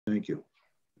Thank you.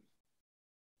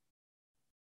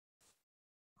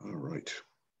 All right.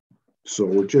 So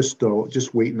we're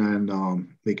just waiting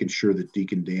on making sure that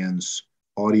Deacon Dan's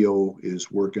audio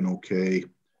is working okay.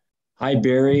 Hi,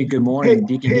 Barry. Good morning. Hey,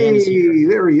 Deacon Dan is here.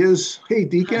 There he is. Hey,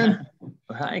 Deacon.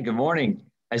 Hi, good morning.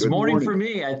 It's Good morning morning for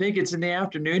me. I think it's in the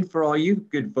afternoon for all you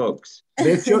good folks.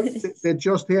 That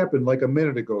just happened like a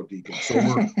minute ago, Deacon.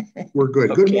 So we're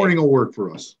good. Okay. Good morning will work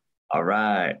for us. All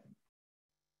right.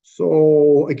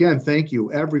 So again, thank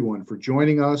you everyone for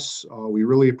joining us. We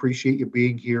really appreciate you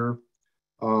being here.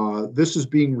 This is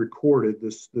being recorded.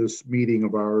 This meeting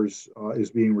of ours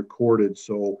is being recorded.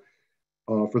 So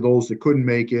for those that couldn't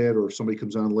make it, or if somebody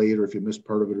comes on later, if you missed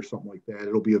part of it or something like that,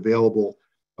 it'll be available.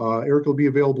 Eric, will be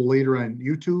available later on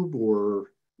YouTube,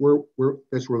 or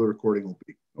that's where the recording will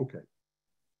be. Okay.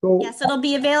 So yes, it'll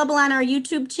be available on our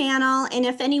YouTube channel. And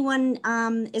if anyone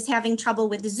is having trouble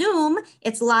with Zoom,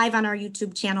 it's live on our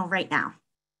YouTube channel right now.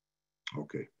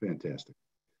 Okay, fantastic.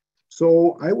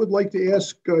 So I would like to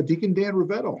ask Deacon Dan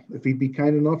Rivetto if he'd be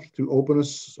kind enough to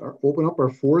open up our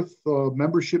fourth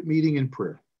membership meeting in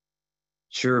prayer.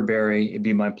 Sure, Barry. It'd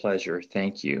be my pleasure.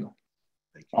 Thank you.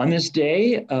 On this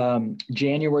day,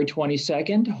 January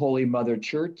 22nd, Holy Mother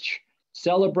Church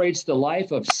celebrates the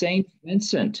life of Saint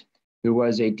Vincent, who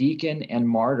was a deacon and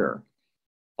martyr.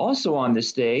 Also on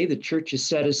this day, the church has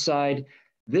set aside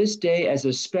this day as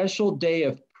a special day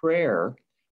of prayer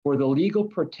for the legal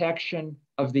protection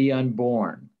of the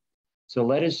unborn. So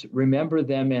let us remember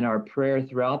them in our prayer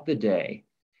throughout the day.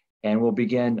 And we'll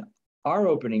begin our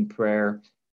opening prayer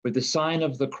with the sign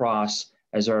of the cross,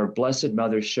 as our Blessed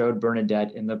Mother showed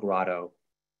Bernadette in the grotto.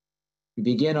 We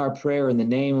begin our prayer in the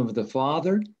name of the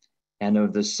Father, and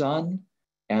of the Son,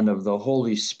 and of the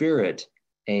Holy Spirit.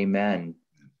 Amen.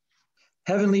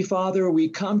 Heavenly Father, we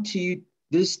come to you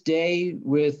this day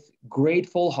with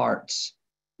grateful hearts.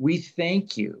 We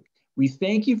thank you. We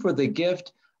thank you for the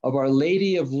gift of Our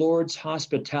Lady of Lourdes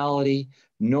Hospitality,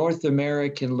 North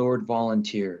American Lord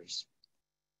Volunteers.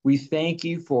 We thank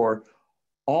you for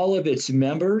all of its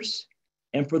members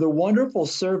and for the wonderful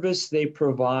service they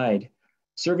provide,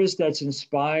 service that's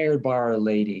inspired by Our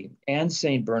Lady and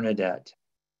Saint Bernadette.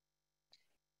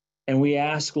 And we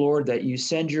ask, Lord, that you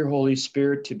send your Holy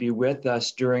Spirit to be with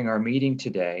us during our meeting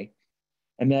today,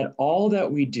 and that all that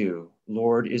we do,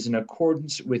 Lord, is in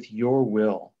accordance with your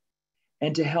will.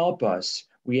 And to help us,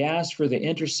 we ask for the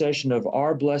intercession of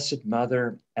our Blessed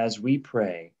Mother as we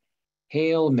pray.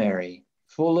 Hail Mary,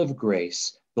 full of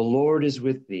grace, the Lord is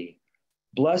with thee.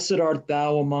 Blessed art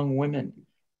thou among women,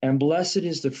 and blessed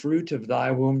is the fruit of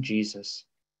thy womb, Jesus.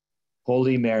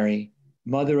 Holy Mary,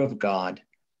 Mother of God,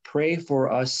 pray for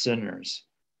us sinners,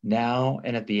 now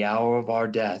and at the hour of our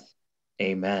death.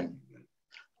 Amen.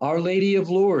 Our Lady of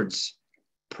Lourdes,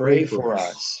 pray for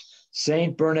us.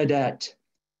 Saint Bernadette,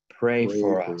 pray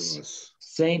for us.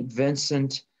 Saint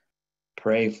Vincent,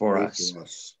 pray for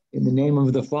us. In the name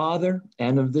of the Father,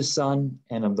 and of the Son,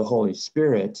 and of the Holy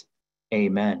Spirit.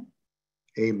 Amen.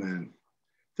 Amen.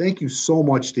 Thank you so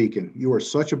much, Deacon. You are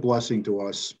such a blessing to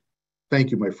us. Thank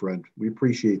you, my friend. We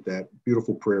appreciate that.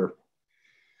 Beautiful prayer.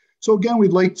 So again,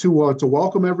 we'd like to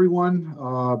welcome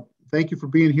everyone. Thank you for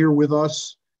being here with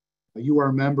us. You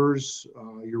are members.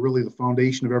 You're really the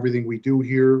foundation of everything we do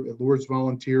here at Lourdes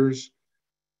Volunteers.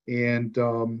 And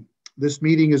this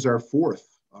meeting is our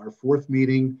fourth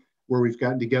meeting where we've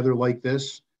gotten together like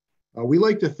this. We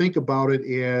like to think about it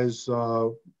as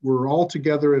we're all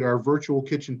together at our virtual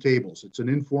kitchen tables. It's an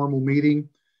informal meeting.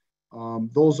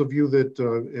 Those of you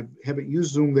that haven't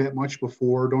used Zoom that much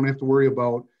before don't have to worry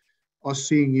about us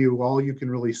seeing you. All you can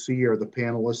really see are the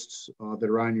panelists that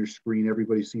are on your screen.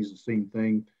 Everybody sees the same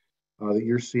thing that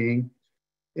you're seeing.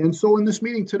 And so in this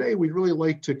meeting today, we'd really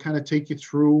like to kind of take you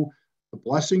through the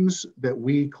blessings that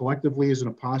we collectively as an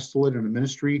apostolate and a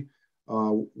ministry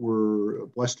were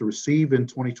blessed to receive in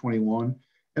 2021,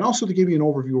 and also to give you an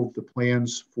overview of the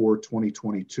plans for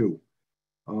 2022.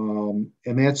 And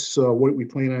that's what we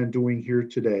plan on doing here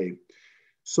today.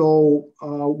 So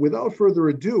without further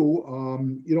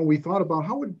ado, we thought about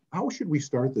how should we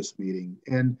start this meeting?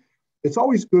 And it's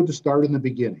always good to start in the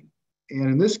beginning. And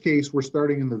in this case, we're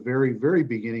starting in the very, very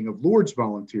beginning of Lourdes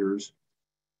Volunteers.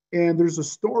 And there's a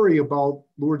story about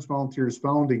Lourdes Volunteers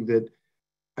founding that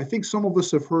I think some of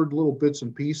us have heard little bits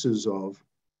and pieces of,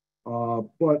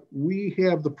 but we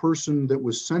have the person that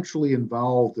was centrally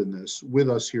involved in this with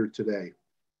us here today,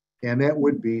 and that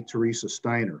would be Teresa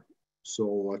Steiner.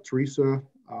 So Teresa,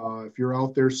 if you're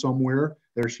out there somewhere,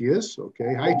 there she is.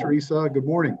 Okay. Hi, Teresa. Good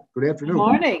morning. Good afternoon. Good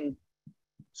morning.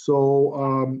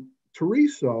 So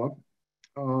Teresa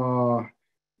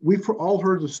we've all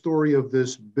heard the story of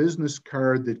this business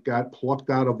card that got plucked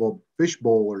out of a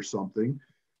fishbowl or something.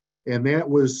 And that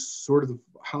was sort of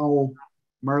how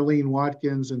Marlene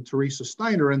Watkins and Teresa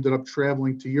Steiner ended up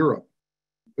traveling to Europe.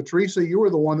 But Teresa, you were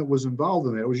the one that was involved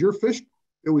in that. It was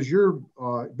your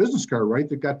business card, right,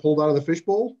 that got pulled out of the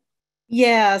fishbowl?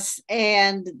 Yes.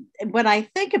 And when I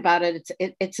think about it,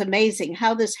 it's amazing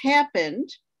how this happened.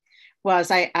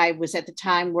 I was at the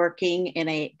time working in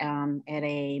at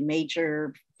a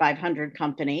major 500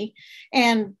 company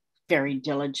and very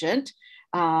diligent.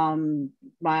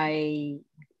 My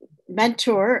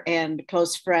mentor and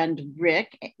close friend,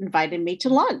 Rick, invited me to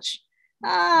lunch. No,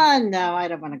 I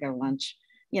don't want to go to lunch.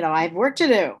 I have work to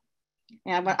do.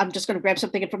 And I'm just going to grab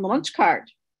something from the lunch cart.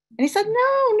 And he said,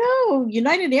 no,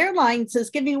 United Airlines is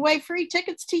giving away free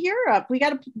tickets to Europe. We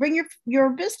got to bring your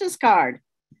business card.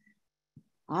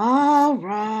 All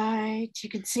right. You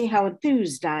can see how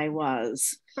enthused I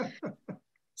was.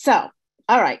 So,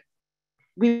 all right.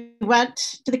 We went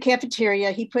to the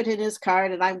cafeteria. He put in his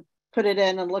card and I put it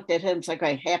in and looked at him. It's like,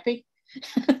 are you happy?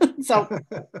 So,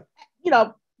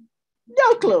 no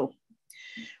clue.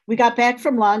 We got back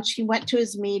from lunch. He went to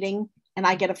his meeting and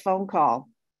I get a phone call.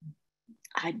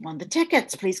 I won the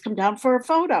tickets. Please come down for a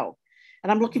photo.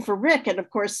 And I'm looking for Rick. And of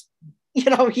course,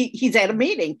 he's at a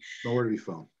meeting. Nowhere to be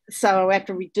found. So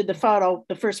after we did the photo,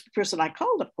 the first person I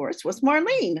called, of course, was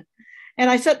Marlene. And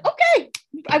I said, okay,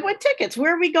 I won tickets.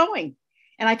 Where are we going?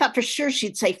 And I thought for sure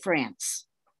she'd say France.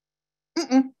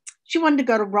 She wanted to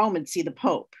go to Rome and see the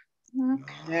Pope.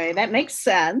 Okay, that makes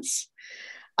sense.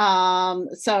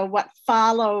 So what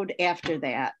followed after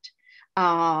that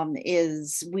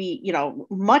is we,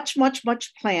 much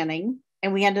planning.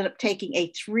 And we ended up taking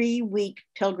a 3-week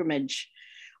pilgrimage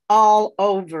all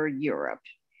over Europe.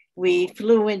 We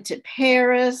flew into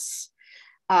Paris,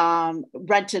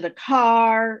 rented a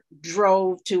car,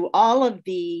 drove to all of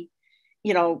the,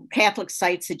 Catholic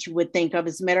sites that you would think of.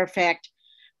 As a matter of fact,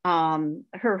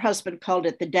 her husband called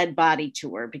it the dead body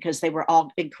tour because they were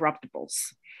all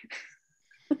incorruptibles.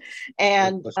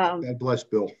 And God bless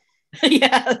Bill.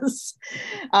 Yes.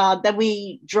 Then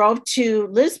we drove to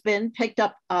Lisbon, picked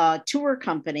up a tour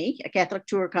company, a Catholic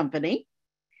tour company.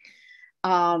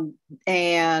 And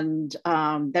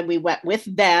then we went with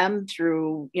them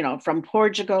through, from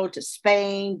Portugal to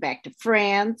Spain, back to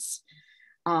France.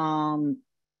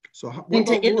 So what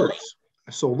about Lourdes?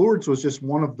 So Lourdes was just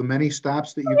one of the many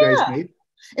stops that you guys made?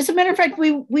 As a matter of fact,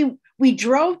 we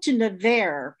drove to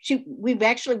Nevers. We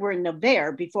actually were in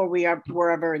Nevers before we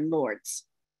were ever in Lourdes.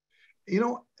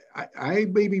 I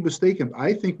may be mistaken.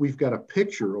 I think we've got a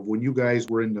picture of when you guys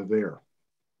were in Nevers.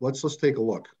 Let's take a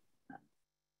look.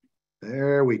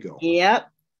 There we go. Yep.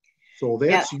 So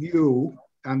that's you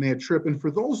on that trip. And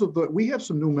for those we have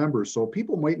some new members, so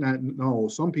people might not know.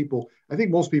 Some people, I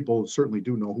think most people certainly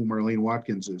do know who Marlene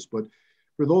Watkins is, but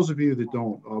for those of you that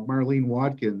don't, Marlene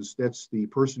Watkins, that's the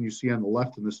person you see on the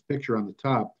left in this picture on the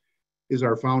top, is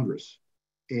our foundress.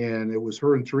 And it was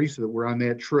her and Teresa that were on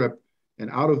that trip.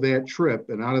 And out of that trip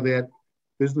and out of that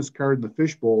business card in the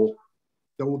fishbowl,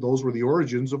 those were the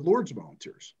origins of Lourdes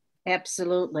Volunteers.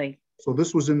 Absolutely. So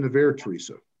this was in Nevers,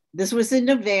 Teresa. This was in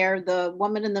Nevers. The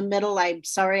woman in the middle, I'm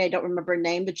sorry, I don't remember her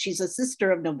name, but she's a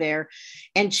sister of Nevers.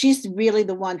 And she's really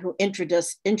the one who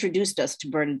introduced us to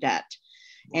Bernadette.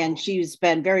 And she's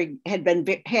been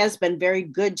has been very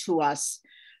good to us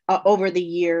over the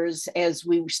years as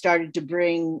we started to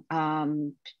bring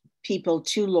people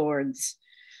to Lourdes.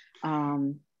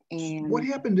 And what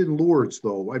happened in Lourdes,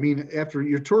 though? I mean, after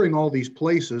you're touring all these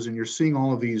places and you're seeing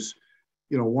all of these,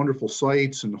 wonderful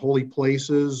sites and holy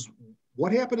places,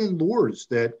 what happened in Lourdes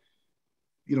that,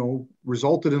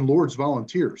 resulted in Lourdes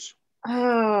Volunteers?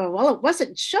 Oh, well, it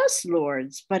wasn't just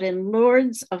Lourdes, but in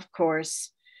Lourdes, of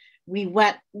course, we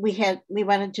went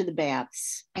into the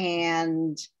baths,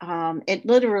 and it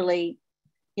literally,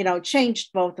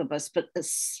 changed both of us, but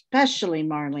especially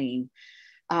Marlene.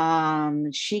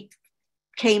 She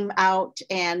came out,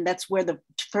 and that's where the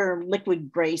term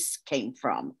liquid grace came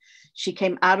from. She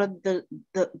came out of the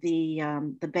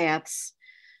baths,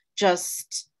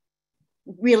 just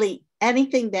really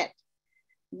anything that,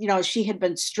 she had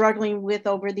been struggling with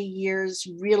over the years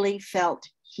really felt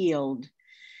healed.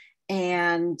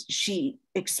 And she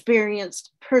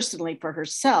experienced personally for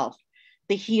herself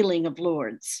the healing of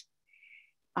Lourdes.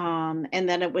 And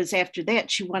then it was after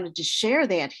that, she wanted to share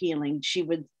that healing. She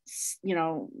would,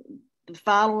 the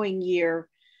following year,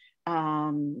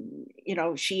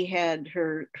 she had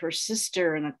her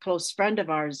sister and a close friend of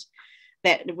ours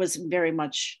that was very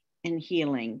much in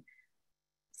healing.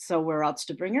 So where else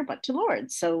to bring her but to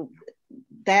Lourdes? So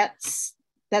that's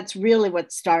really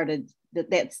what started.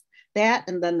 that,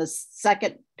 and then the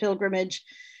second pilgrimage,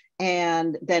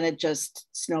 and then it just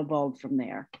snowballed from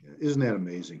there. Isn't that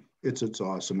amazing? It's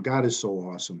awesome. God is so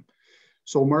awesome.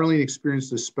 So Marlene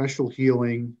experienced this special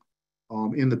healing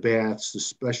in the baths, this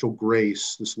special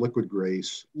grace, this liquid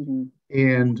grace. Mm-hmm.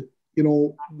 And, you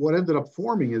know, what ended up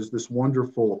forming is this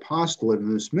wonderful apostolate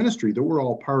and this ministry that we're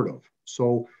all part of.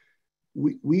 So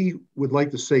we would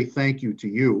like to say thank you to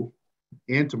you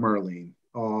and to Marlene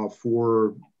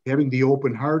for having the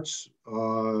open hearts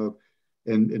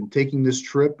and taking this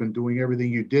trip and doing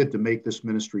everything you did to make this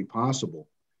ministry possible.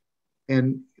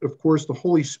 And of course, the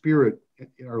Holy Spirit,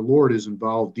 our Lord, is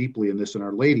involved deeply in this, and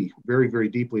Our Lady, very, very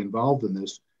deeply involved in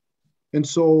this. And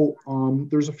so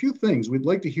there's a few things we'd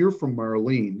like to hear from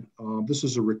Marlene. This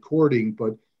is a recording,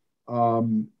 but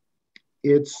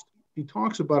he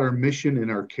talks about our mission and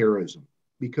our charism,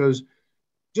 because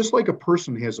just like a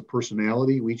person has a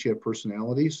personality, we each have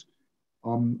personalities.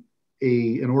 An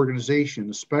organization,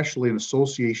 especially an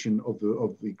association of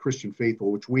the Christian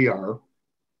faithful, which we are,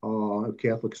 a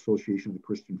Catholic Association of the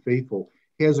Christian Faithful,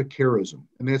 has a charism,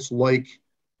 and it's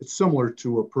similar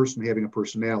to a person having a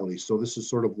personality. So this is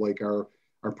sort of like our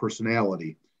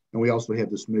personality, and we also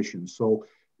have this mission. So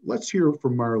let's hear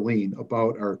from Marlene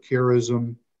about our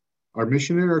charism, our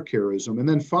mission and our charism. And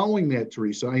then following that,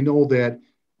 Teresa, I know that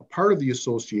a part of the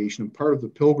association, part of the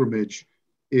pilgrimage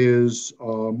is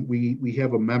we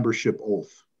have a membership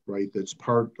oath, right? That's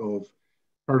part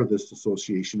of this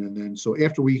association. And then, so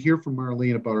after we hear from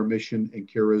Marlene about our mission and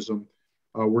charism,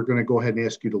 we're going to go ahead and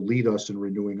ask you to lead us in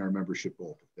renewing our membership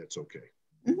oath, if that's okay.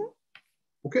 Mm-hmm.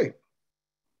 Okay,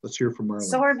 let's hear from Marlene.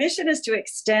 So our mission is to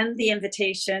extend the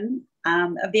invitation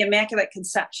of the Immaculate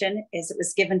Conception as it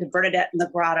was given to Bernadette in the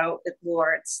grotto at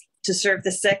Lourdes, to serve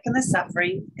the sick and the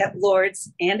suffering at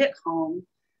Lourdes and at home,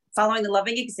 following the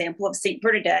loving example of St.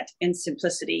 Bernadette in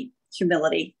simplicity,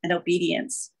 humility, and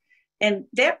obedience. And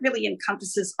that really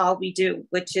encompasses all we do,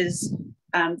 which is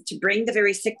to bring the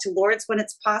very sick to Lourdes when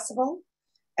it's possible,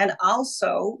 and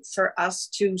also for us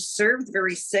to serve the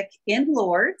very sick in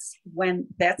Lourdes when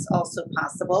that's also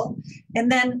possible.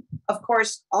 And then, of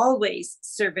course, always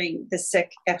serving the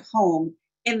sick at home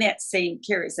in that same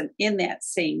charism, in that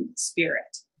same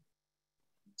spirit.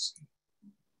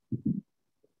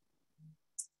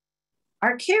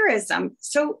 Our charism.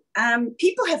 So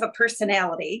people have a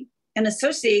personality, and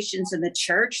associations in the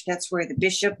church, that's where the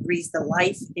bishop breathes the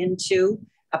life into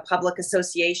a public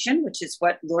association, which is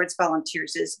what Lourdes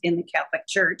Volunteers is in the Catholic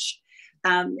Church.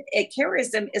 A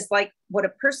charism is like what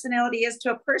a personality is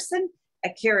to a person, a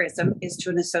charism is to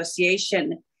an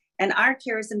association. And our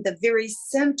charism, the very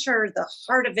center, the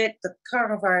heart of it, the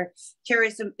core of our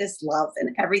charism is love,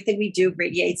 and everything we do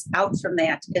radiates out from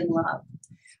that in love.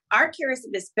 Our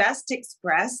charism is best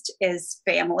expressed as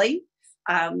family,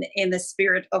 in the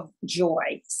spirit of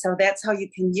joy. So that's how you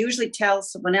can usually tell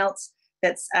someone else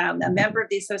that's a member of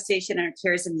the association or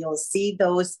charism. You'll see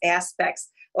those aspects,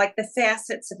 like the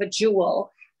facets of a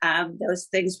jewel. Those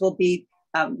things will be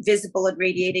visible and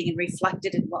radiating and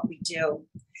reflected in what we do.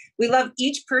 We love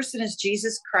each person as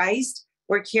Jesus Christ.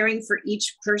 We're caring for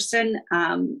each person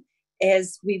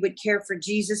as we would care for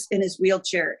Jesus in his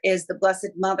wheelchair, as the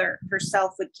Blessed Mother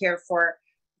herself would care for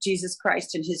Jesus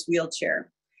Christ in his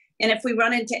wheelchair. And if we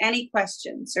run into any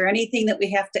questions or anything that we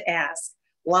have to ask,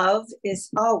 love is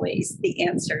always the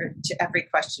answer to every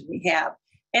question we have.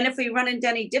 And if we run into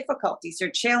any difficulties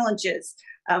or challenges,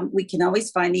 we can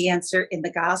always find the answer in the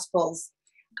Gospels.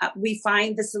 We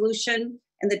find the solution,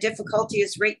 and the difficulty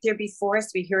is right there before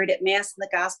us. We hear it at Mass in the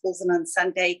Gospels and on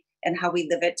Sunday, and how we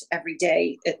live it every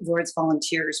day at Lourdes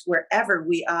Volunteers, wherever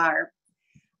we are.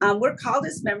 We're called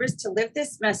as members to live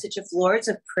this message of Lourdes,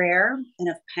 of prayer and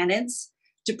of penance,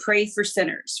 to pray for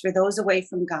sinners, for those away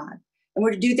from God. And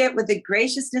we're to do that with the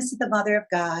graciousness of the Mother of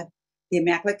God, the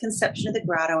Immaculate Conception of the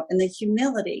grotto, and the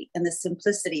humility and the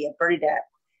simplicity of Bernadette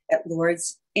at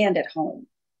Lourdes and at home.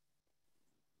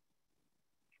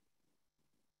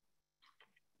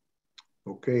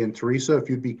 Okay, and Teresa, if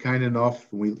you'd be kind enough,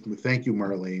 we thank you,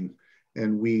 Marlene.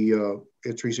 And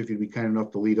Teresa, if you'd be kind enough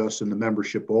to lead us in the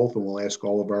membership oath, and we'll ask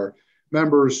all of our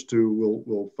members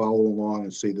we'll follow along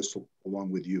and say this along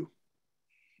with you.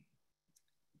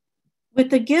 With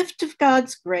the gift of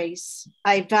God's grace,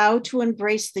 I vow to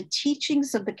embrace the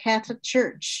teachings of the Catholic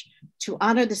Church, to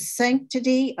honor the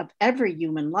sanctity of every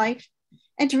human life,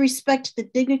 and to respect the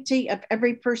dignity of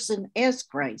every person as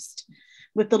Christ,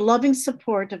 with the loving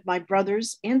support of my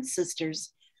brothers and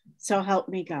sisters. So help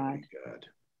me God. God.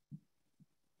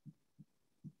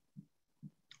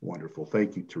 Wonderful.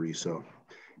 Thank you, Teresa.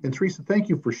 And Teresa, thank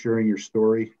you for sharing your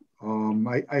story.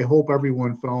 I hope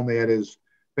everyone found that as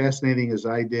fascinating as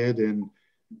I did. And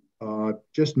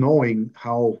just knowing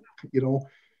how,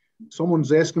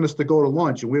 someone's asking us to go to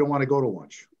lunch and we don't want to go to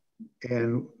lunch,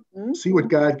 and see what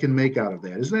God can make out of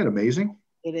that. Isn't that amazing?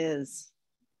 It is.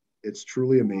 It's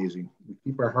truly amazing. We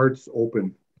keep our hearts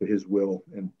open to his will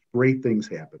and great things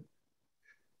happen.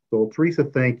 So Teresa,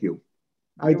 thank you.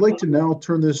 I'd like to now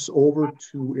turn this over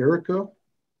to Erica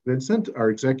Vincent, our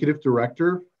executive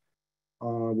director.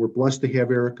 We're blessed to have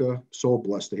Erica, so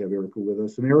blessed to have Erica with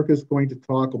us. And Erica is going to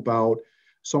talk about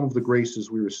some of the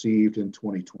graces we received in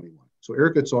 2021. So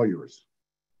Erica, it's all yours.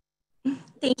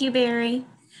 Thank you, Barry.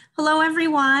 Hello,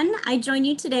 everyone. I join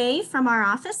you today from our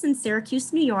office in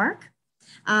Syracuse, New York.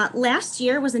 Last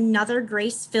year was another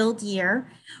grace-filled year.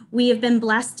 We have been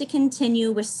blessed to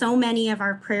continue with so many of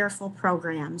our prayerful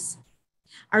programs.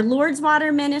 Our Lord's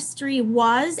Water ministry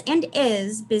was and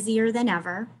is busier than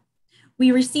ever.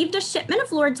 We received a shipment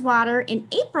of Lord's Water in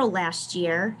April last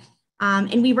year,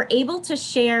 and we were able to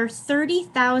share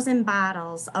 30,000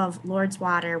 bottles of Lord's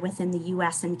Water within the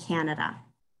US and Canada.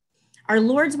 Our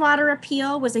Lord's Water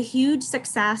appeal was a huge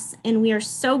success, and we are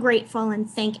so grateful and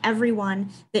thank everyone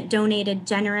that donated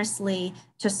generously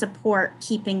to support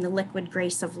keeping the liquid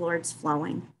grace of Lourdes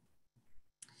flowing.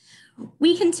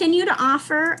 We continue to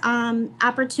offer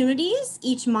opportunities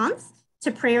each month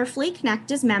to prayerfully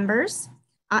connect as members.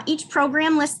 Each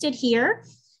program listed here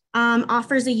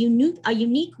offers a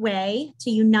unique way to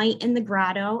unite in the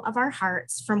grotto of our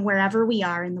hearts from wherever we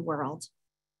are in the world.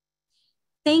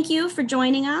 Thank you for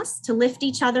joining us to lift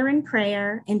each other in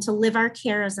prayer and to live our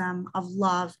charism of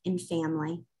love and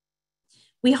family.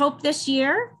 We hope this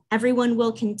year everyone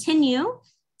will continue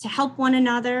to help one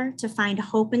another to find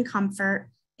hope and comfort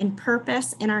and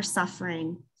purpose in our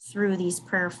suffering through these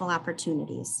prayerful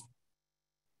opportunities.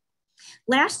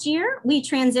 Last year, we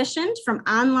transitioned from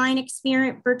online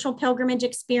virtual pilgrimage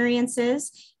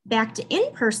experiences back to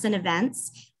in-person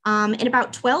events in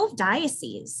about 12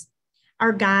 dioceses.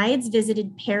 Our guides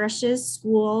visited parishes,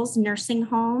 schools, nursing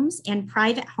homes, and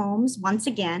private homes once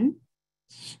again.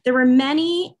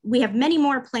 We have many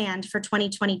more planned for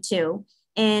 2022,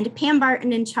 and Pam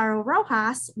Barton and Charo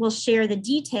Rojas will share the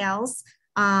details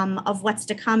of what's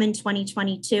to come in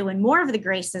 2022 and more of the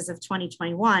graces of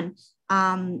 2021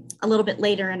 a little bit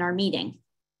later in our meeting.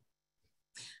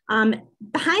 Behind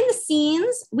the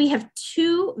scenes, we have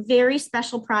two very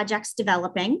special projects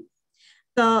developing.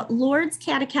 The Lourdes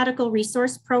Catechetical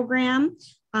Resource Program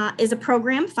is a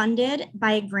program funded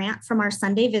by a grant from our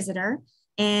Sunday Visitor,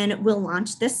 and will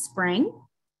launch this spring.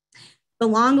 The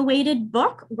long-awaited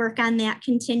book work on that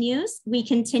continues. We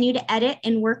continue to edit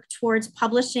and work towards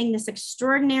publishing this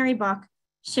extraordinary book,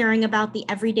 sharing about the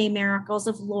everyday miracles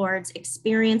of Lourdes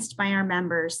experienced by our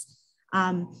members.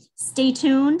 Stay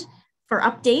tuned for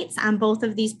updates on both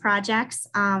of these projects.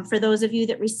 For those of you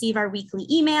that receive our weekly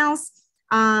emails,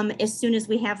 as soon as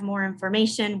we have more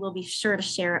information, we'll be sure to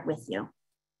share it with you.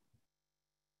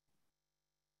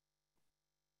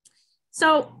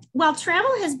 So while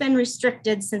travel has been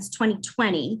restricted since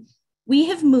 2020, we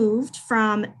have moved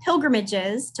from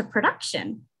pilgrimages to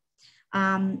production.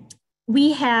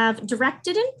 We have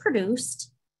directed and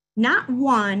produced not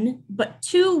one, but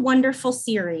two wonderful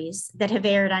series that have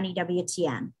aired on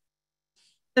EWTN.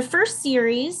 The first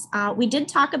series, we did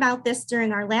talk about this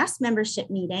during our last membership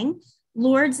meeting,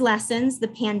 Lourdes Lessons, the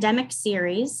Pandemic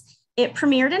Series. It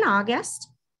premiered in August.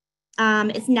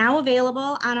 It's now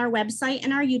available on our website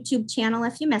and our YouTube channel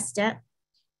if you missed it.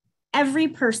 Every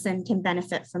person can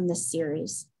benefit from this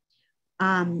series.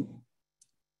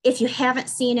 If you haven't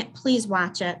seen it, please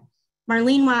watch it.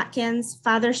 Marlene Watkins,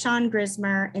 Father Sean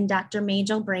Grismer, and Dr.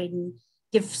 Majel Braden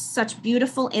give such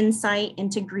beautiful insight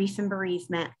into grief and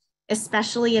bereavement,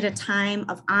 especially at a time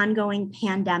of ongoing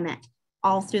pandemic,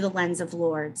 all through the lens of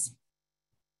Lourdes.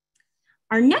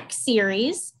 Our next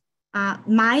series,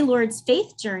 My Lourdes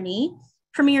Faith Journey,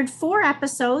 premiered 4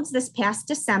 episodes this past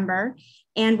December,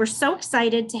 and we're so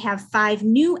excited to have 5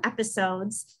 new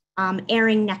episodes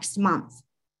airing next month.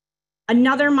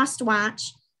 Another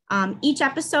must-watch. Each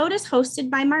episode is hosted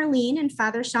by Marlene and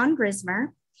Father Sean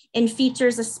Grismer and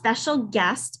features a special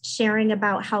guest sharing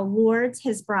about how Lourdes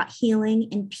has brought healing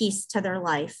and peace to their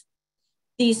life.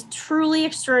 These truly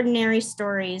extraordinary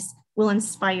stories will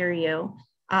inspire you.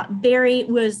 Barry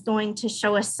was going to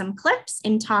show us some clips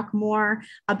and talk more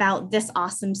about this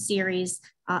awesome series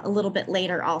a little bit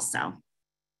later also.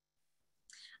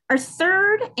 Our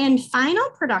third and final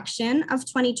production of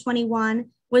 2021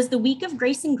 was the Week of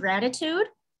Grace and Gratitude.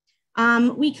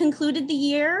 We concluded the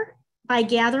year by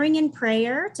gathering in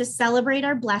prayer to celebrate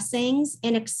our blessings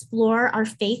and explore our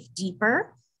faith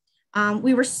deeper.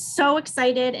 We were so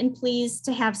excited and pleased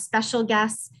to have special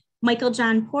guests Michael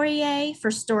John Poirier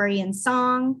for Story and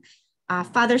Song,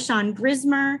 Father Sean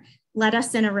Grismer led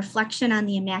us in a reflection on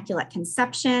the Immaculate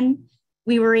Conception.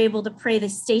 We were able to pray the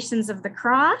Stations of the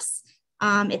Cross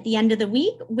at the end of the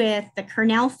week with the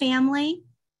Cornell family.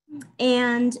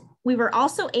 And we were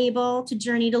also able to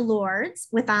journey to Lourdes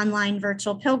with online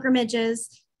virtual pilgrimages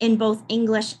in both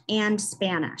English and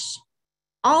Spanish.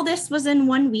 All this was in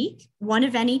 1 week, one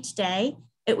event each day.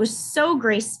 It was so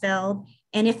grace-filled.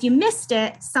 And if you missed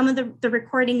it, some of the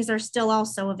recordings are still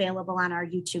also available on our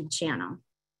YouTube channel.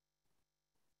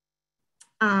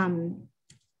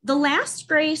 The last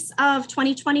grace of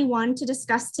 2021 to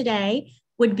discuss today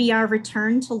would be our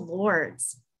return to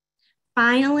Lourdes.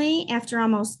 Finally, after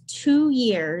almost 2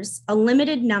 years, a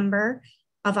limited number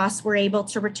of us were able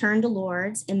to return to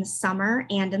Lourdes in the summer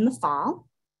and in the fall.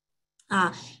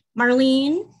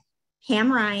 Marlene,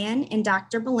 Pam Ryan, and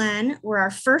Dr. Belen were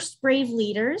our first brave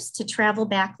leaders to travel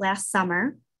back last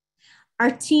summer.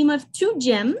 Our team of 2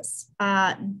 Jims,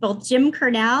 both Jim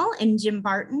Cornell and Jim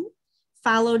Barton,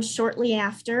 followed shortly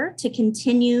after to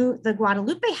continue the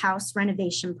Guadalupe House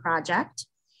renovation project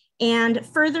and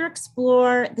further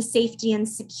explore the safety and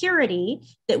security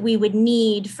that we would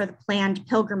need for the planned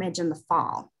pilgrimage in the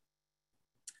fall.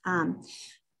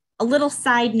 A little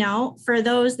side note for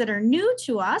those that are new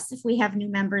to us, if we have new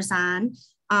members on,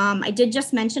 I did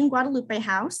just mention Guadalupe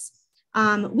House.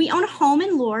 We own a home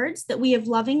in Lourdes that we have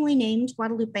lovingly named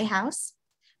Guadalupe House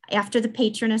after the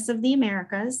patroness of the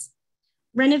Americas.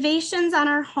 Renovations on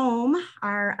our home,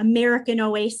 our American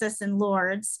oasis in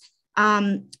Lourdes,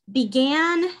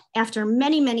 began after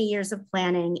many, many years of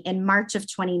planning in March of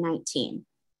 2019.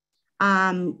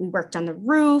 We worked on the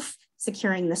roof,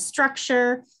 securing the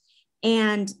structure,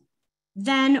 and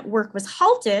then work was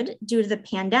halted due to the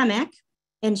pandemic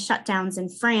and shutdowns in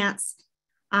France.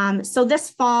 So this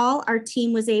fall, our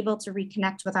team was able to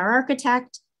reconnect with our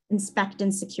architect, inspect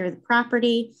and secure the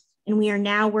property, and we are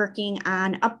now working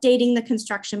on updating the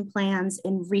construction plans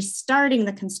and restarting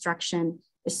the construction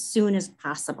as soon as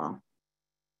possible.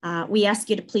 We ask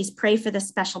you to please pray for this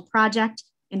special project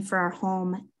and for our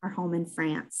home in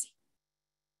France.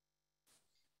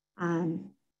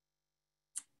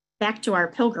 Back to our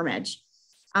pilgrimage.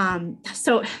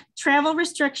 So travel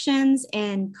restrictions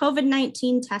and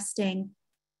COVID-19 testing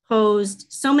posed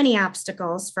so many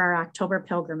obstacles for our October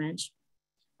pilgrimage,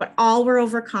 but all were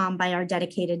overcome by our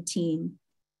dedicated team.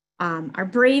 Our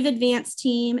brave advance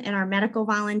team and our medical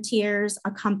volunteers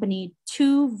accompanied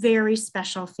 2 very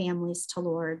special families to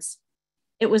Lourdes.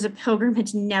 It was a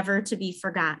pilgrimage never to be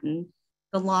forgotten,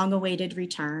 the long-awaited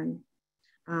return.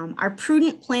 Our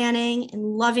prudent planning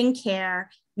and loving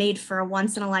care made for a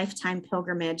once-in-a-lifetime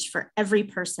pilgrimage for every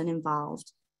person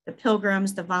involved, the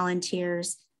pilgrims, the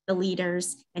volunteers, the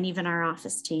leaders, and even our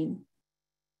office team.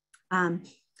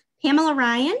 Pamela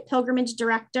Ryan, Pilgrimage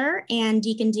Director, and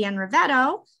Deacon Dan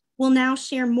Rivetto will now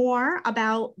share more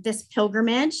about this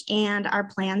pilgrimage and our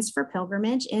plans for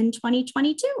pilgrimage in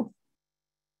 2022.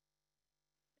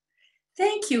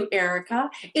 Thank you,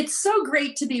 Erica. It's so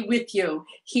great to be with you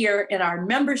here in our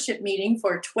membership meeting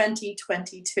for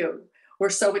 2022. We're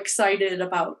so excited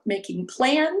about making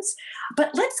plans,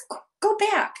 but let's go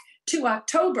back to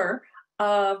October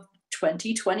of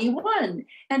 2021,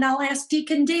 and I'll ask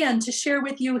Deacon Dan to share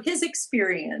with you his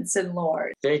experience in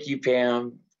Lourdes. Thank you,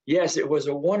 Pam. Yes, it was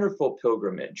a wonderful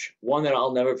pilgrimage, one that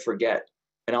I'll never forget.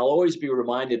 And I'll always be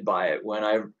reminded by it when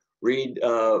I read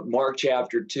Mark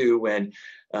chapter 2, when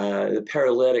the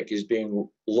paralytic is being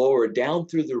lowered down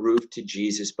through the roof to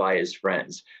Jesus by his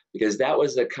friends, because that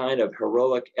was the kind of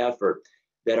heroic effort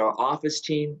that our office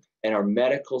team and our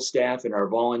medical staff and our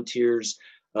volunteers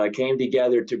came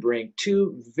together to bring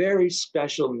 2 very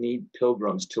special need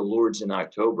pilgrims to Lourdes in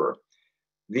October.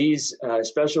 These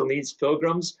special needs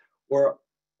pilgrims were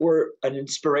an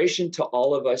inspiration to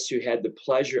all of us who had the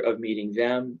pleasure of meeting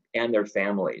them and their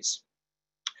families.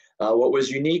 What was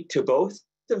unique to both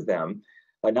of them,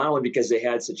 not only because they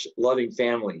had such loving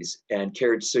families and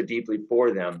cared so deeply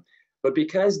for them, but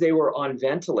because they were on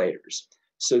ventilators.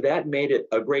 So that made it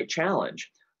a great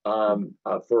challenge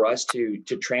for us to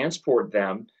transport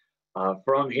them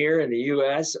from here in the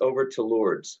US over to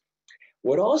Lourdes.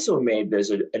 What also made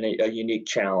this a unique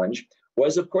challenge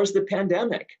was, of course, the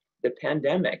pandemic.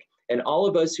 And all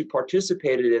of us who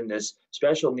participated in this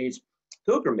special needs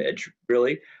pilgrimage,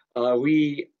 really,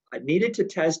 we needed to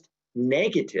test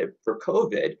negative for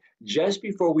COVID just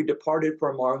before we departed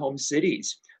from our home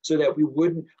cities, so that we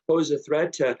wouldn't pose a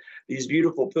threat to these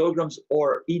beautiful pilgrims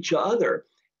or each other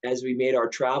as we made our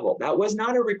travel. That was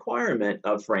not a requirement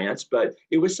of France, but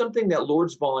it was something that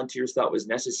Lourdes volunteers thought was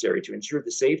necessary to ensure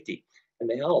the safety and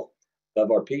the health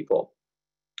of our people.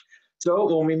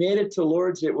 So when we made it to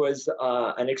Lourdes, it was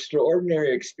an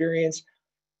extraordinary experience.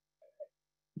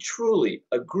 Truly,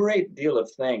 a great deal of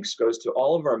thanks goes to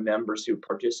all of our members who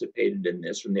participated in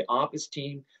this, from the office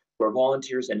team to our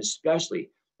volunteers, and especially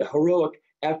the heroic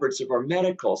efforts of our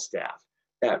medical staff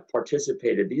that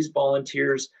participated. These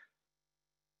volunteers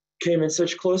came in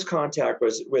such close contact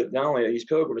with not only these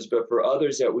pilgrims, but for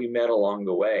others that we met along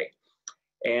the way.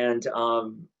 And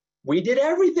we did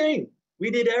everything. We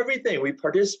did everything. We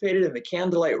participated in the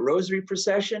Candlelight Rosary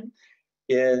procession,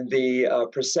 in the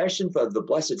procession for the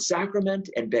Blessed Sacrament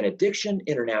and Benediction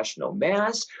International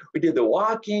Mass. We did the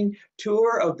walking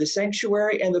tour of the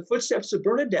sanctuary and the Footsteps of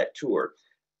Bernadette tour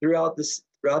throughout the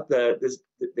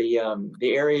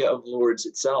area of Lourdes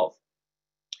itself.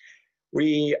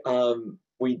 We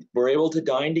were able to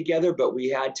dine together, but we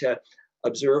had to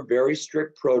observe very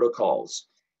strict protocols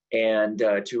and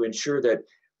to ensure that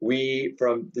we,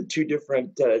 from the two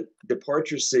different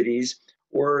departure cities,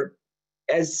 were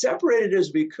as separated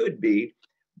as we could be,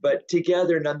 but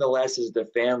together nonetheless as the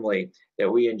family that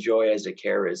we enjoy as a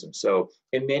charism. So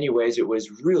in many ways, it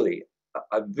was really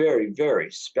a very,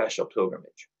 very special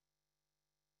pilgrimage.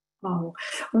 Oh,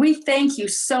 we thank you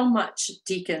so much,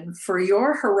 Deacon, for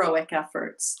your heroic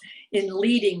efforts in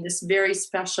leading this very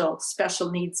special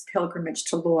needs pilgrimage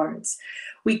to Lourdes.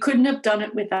 We couldn't have done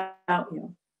it without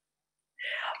you.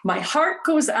 My heart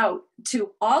goes out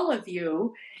to all of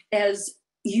you as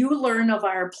you learn of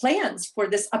our plans for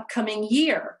this upcoming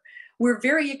year. We're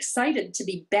very excited to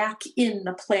be back in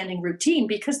the planning routine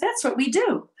because that's what we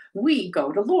do. We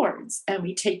go to Lourdes and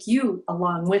we take you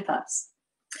along with us.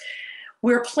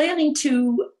 We're planning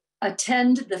to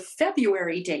attend the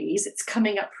February days. It's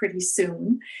coming up pretty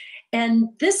soon. And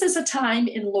this is a time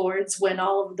in Lourdes when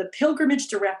all of the pilgrimage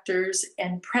directors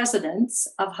and presidents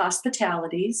of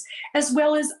hospitalities, as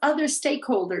well as other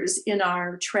stakeholders in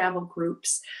our travel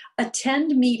groups,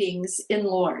 attend meetings in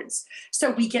Lourdes.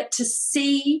 So we get to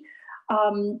see,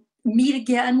 meet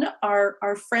again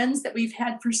our friends that we've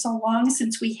had for so long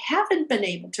since we haven't been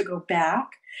able to go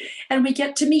back. And we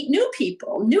get to meet new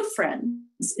people, new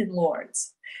friends in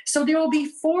Lourdes. So there will be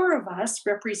 4 of us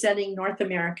representing North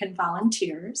American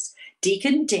volunteers,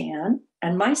 Deacon Dan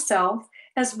and myself,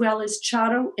 as well as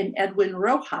Charo and Edwin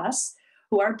Rojas,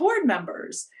 who are board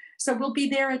members. So we'll be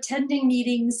there attending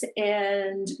meetings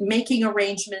and making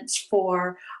arrangements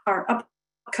for our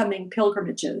upcoming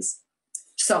pilgrimages.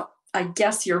 So I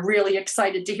guess you're really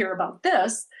excited to hear about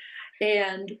this.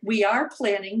 And we are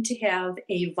planning to have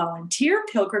a volunteer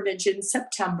pilgrimage in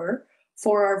September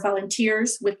for our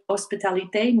volunteers with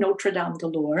Hospitalité Notre-Dame de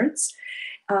Lourdes,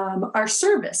 our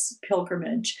service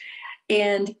pilgrimage.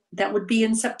 And that would be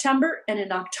in September. And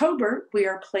in October, we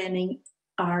are planning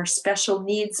our special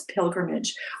needs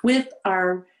pilgrimage with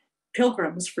our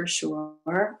pilgrims for sure,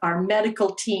 our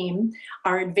medical team,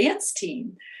 our advanced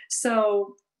team.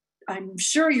 So I'm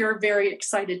sure you're very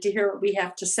excited to hear what we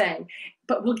have to say,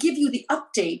 but we'll give you the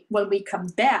update when we come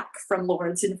back from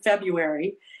Lourdes in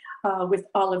February with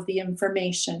all of the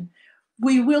information.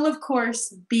 We will, of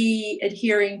course, be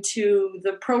adhering to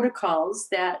the protocols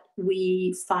that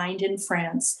we find in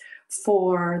France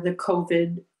for the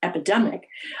COVID epidemic,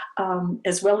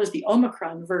 as well as the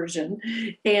Omicron version.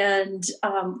 And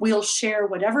we'll share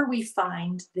whatever we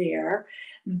find there.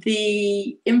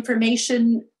 The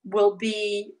information will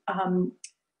be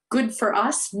good for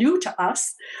us, new to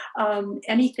us,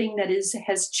 anything that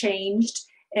has changed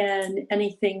and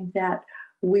anything that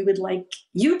we would like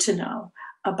you to know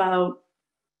about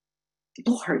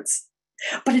Lourdes.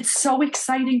 But it's so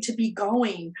exciting to be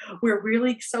going. We're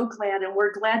really so glad, and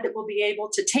we're glad that we'll be able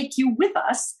to take you with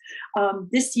us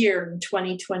this year in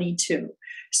 2022.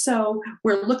 So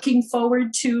we're looking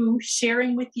forward to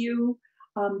sharing with you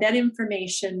that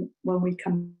information when we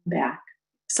come back.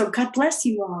 So God bless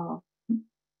you all.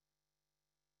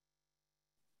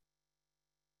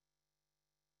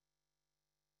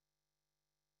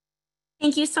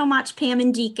 Thank you so much, Pam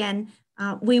and Deacon.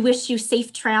 We wish you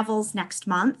safe travels next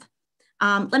month.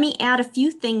 Let me add a few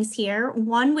things here.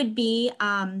 One would be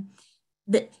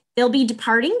that they'll be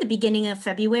departing the beginning of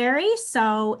February.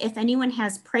 So if anyone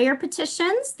has prayer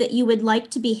petitions that you would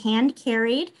like to be hand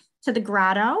carried to the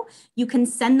grotto, you can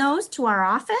send those to our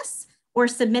office or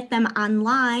submit them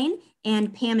online,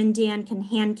 and Pam and Dan can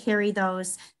hand carry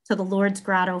those to the Lourdes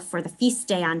Grotto for the feast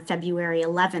day on February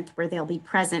 11th, where they'll be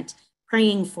present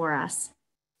praying for us.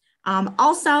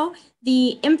 Also,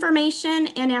 the information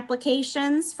and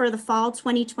applications for the fall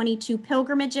 2022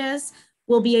 pilgrimages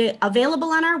will be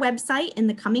available on our website in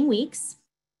the coming weeks.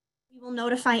 We will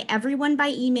notify everyone by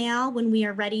email when we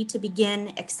are ready to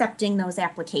begin accepting those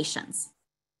applications.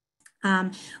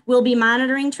 We'll be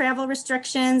monitoring travel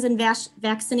restrictions and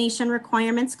vaccination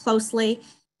requirements closely,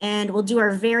 and we'll do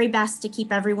our very best to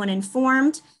keep everyone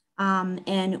informed.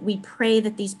 And we pray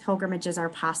that these pilgrimages are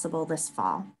possible this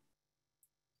fall.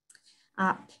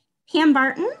 Pam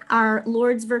Barton, our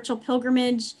Lourdes Virtual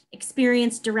Pilgrimage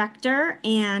Experience Director,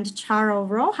 and Charo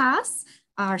Rojas,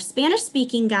 our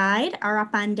Spanish-speaking guide, are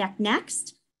up on deck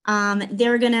next.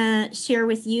 They're gonna share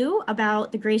with you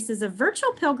about the graces of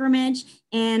virtual pilgrimage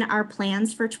and our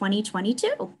plans for 2022.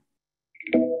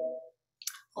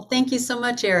 Well, thank you so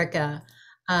much, Erica.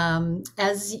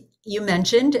 As you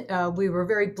mentioned, we were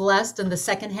very blessed in the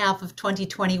second half of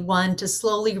 2021 to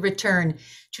slowly return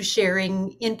to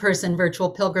sharing in-person virtual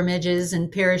pilgrimages in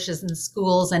parishes and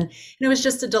schools. And it was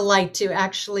just a delight to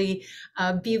actually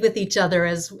be with each other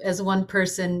as one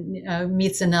person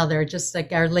meets another, just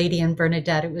like Our Lady and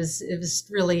Bernadette. It was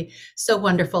really so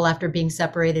wonderful after being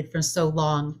separated for so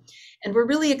long. And we're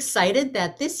really excited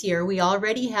that this year we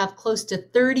already have close to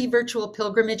 30 virtual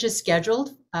pilgrimages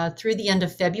scheduled through the end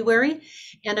of February.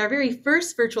 And our very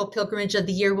first virtual pilgrimage of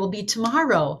the year will be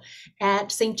tomorrow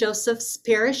at St. Joseph's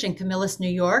Parish in Camillus, New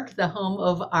York, the home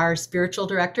of our spiritual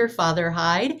director, Father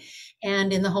Hyde,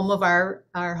 and in the home of our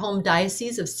home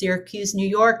diocese of Syracuse, New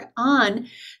York, on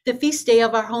the feast day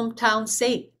of our hometown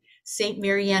saint, St.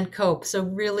 Mary Ann Cope. So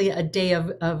really a day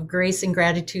of grace and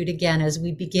gratitude again as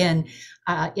we begin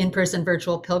in-person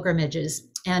virtual pilgrimages.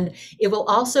 And it will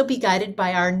also be guided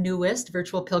by our newest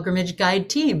virtual pilgrimage guide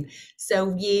team. So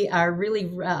we are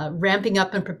really ramping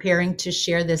up and preparing to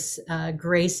share this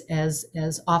grace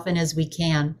as often as we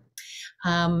can.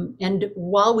 And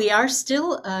while we are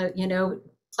still,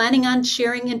 planning on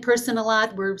sharing in person a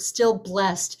lot, we're still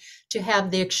blessed to have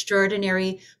the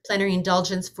extraordinary plenary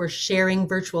indulgence for sharing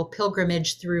virtual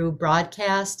pilgrimage through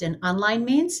broadcast and online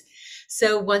means.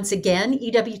 So once again,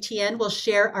 EWTN will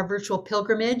share our virtual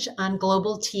pilgrimage on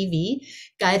Global TV,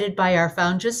 guided by our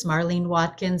foundress, Marlene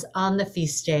Watkins, on the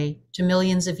feast day to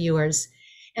millions of viewers.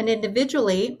 And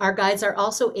individually, our guides are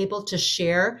also able to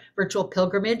share virtual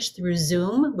pilgrimage through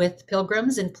Zoom with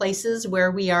pilgrims in places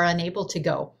where we are unable to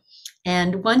go.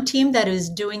 And one team that is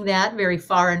doing that very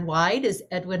far and wide is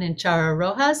Edwin and Charo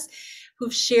Rojas,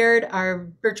 who've shared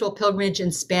our virtual pilgrimage in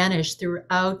Spanish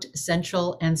throughout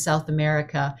Central and South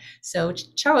America. So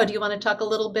Charo, do you want to talk a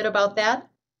little bit about that?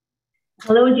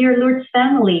 Hello, dear Lourdes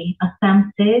family. As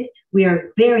Sam said, we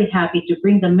are very happy to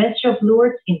bring the message of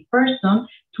Lourdes in person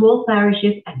to all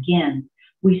parishes again.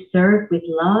 We serve with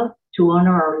love to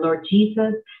honor our Lord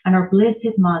Jesus and our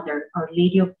Blessed Mother, Our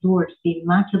Lady of Lourdes, the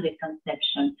Immaculate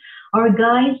Conception. Our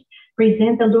guides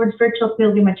present the Lourdes Virtual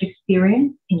Pilgrimage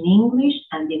Experience in English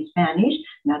and in Spanish,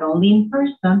 not only in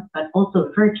person, but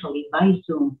also virtually by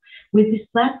Zoom. With this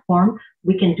platform,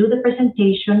 we can do the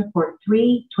presentation for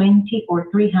 3, 20, or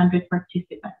 300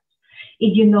 participants.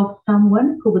 If you know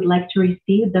someone who would like to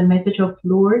receive the message of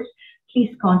Lourdes,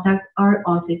 please contact our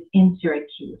office in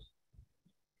Syracuse.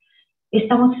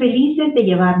 Estamos felices de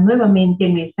llevar nuevamente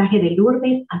el mensaje de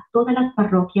Lourdes a todas las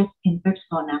parroquias en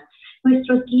persona.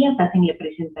 Nuestros guías hacen la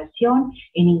presentación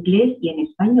en inglés y en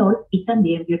español y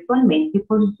también virtualmente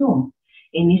por Zoom.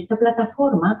 En esta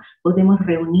plataforma podemos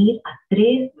reunir a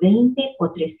 3, 20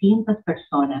 o 300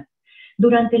 personas.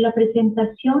 Durante la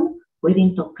presentación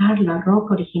pueden tocar la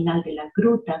roca original de la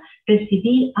gruta,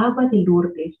 recibir agua de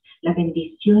Lourdes, la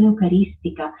bendición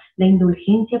eucarística, la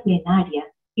indulgencia plenaria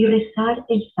y rezar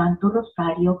el Santo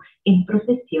Rosario en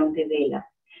procesión de velas.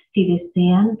 Si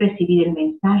desean recibir el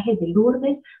mensaje de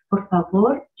Lourdes, por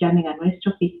favor, llamen a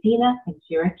nuestra oficina en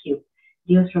Syracuse.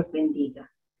 Dios los bendiga.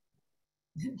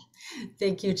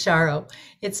 Thank you, Charo.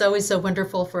 It's always so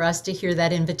wonderful for us to hear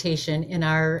that invitation in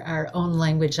our own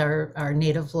language, our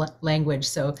native language.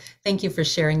 So thank you for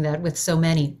sharing that with so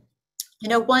many. You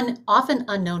know, one often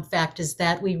unknown fact is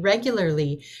that we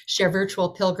regularly share virtual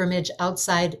pilgrimage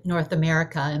outside North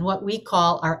America and what we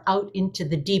call our Out into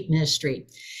the Deep ministry.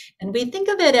 And we think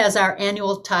of it as our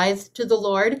annual tithe to the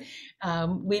Lord.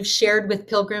 We've shared with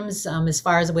pilgrims as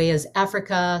far away as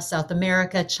Africa, South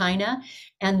America, China.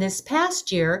 And this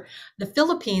past year, the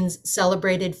Philippines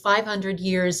celebrated 500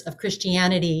 years of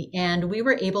Christianity, and we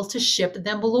were able to ship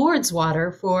them Lourdes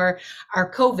water for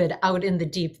our COVID Out in the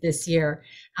Deep this year.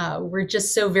 We're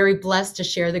just so very blessed to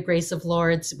share the grace of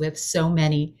Lourdes with so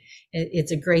many.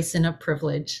 It's a grace and a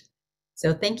privilege.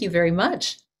 So thank you very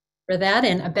much for that.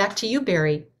 And back to you,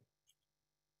 Barry.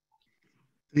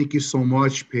 Thank you so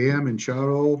much, Pam and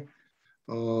Charo,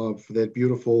 for that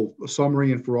beautiful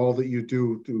summary and for all that you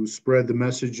do to spread the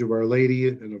message of Our Lady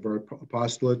and of our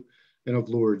apostolate and of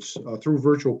Lourdes through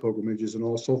virtual pilgrimages. And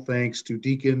also thanks to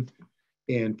Deacon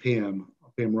and Pam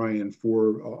Ryan,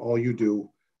 for all you do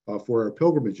for our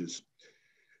pilgrimages.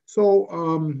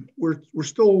 So we're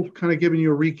still kind of giving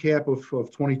you a recap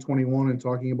of 2021 and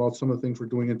talking about some of the things we're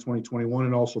doing in 2021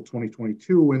 and also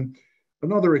 2022. And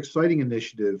another exciting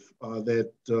initiative that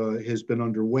has been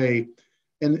underway,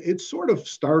 and it sort of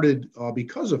started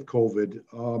because of COVID.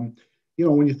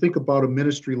 When you think about a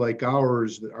ministry like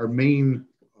ours, our main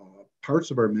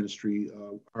parts of our ministry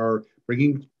are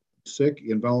bringing sick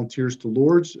and volunteers to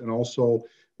Lourdes and also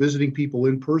visiting people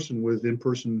in person with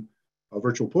in-person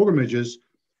virtual pilgrimages.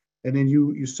 And then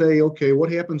you say, okay,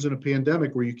 what happens in a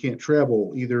pandemic where you can't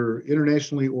travel either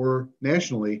internationally or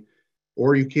nationally,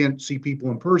 or you can't see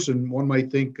people in person? One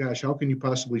might think, gosh, how can you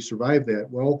possibly survive that?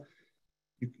 Well,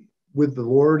 with the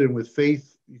Lord and with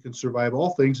faith, you can survive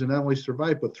all things, and not only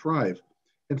survive, but thrive.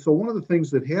 And so one of the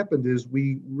things that happened is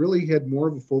we really had more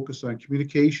of a focus on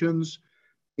communications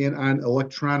and on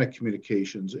electronic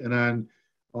communications and on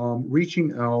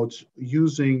reaching out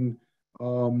using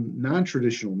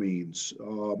non-traditional means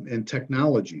and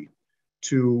technology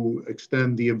to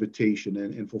extend the invitation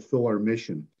and fulfill our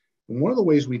mission. And one of the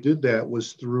ways we did that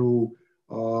was through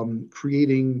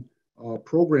creating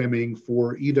programming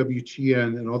for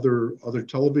EWTN and other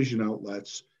television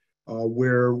outlets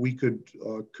where we could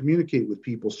communicate with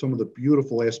people some of the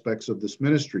beautiful aspects of this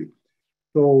ministry.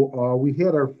 So we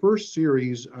had our first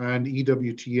series on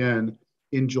EWTN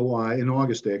in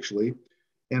August actually,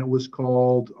 and it was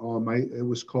called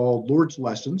Lourdes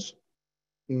Lessons,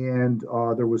 and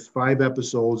there was 5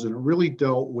 episodes, and it really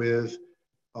dealt with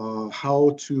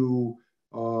how to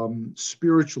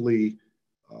spiritually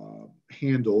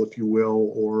handle, if you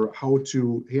will, or how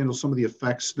to handle some of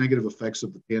the negative effects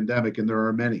of the pandemic, and there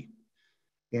are many.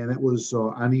 And it was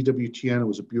on EWTN. It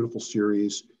was a beautiful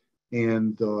series,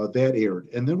 and that aired.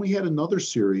 And then we had another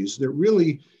series that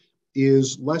really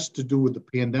is less to do with the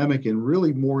pandemic and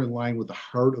really more in line with the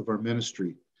heart of our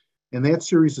ministry. And that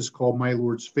series is called My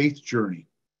Lourdes Faith Journey.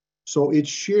 So it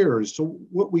shares, so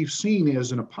what we've seen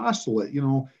as an apostolate,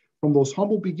 from those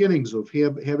humble beginnings of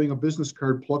having a business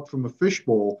card plucked from a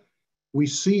fishbowl, we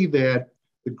see that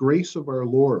the grace of our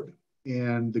Lord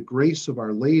and the grace of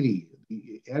Our Lady,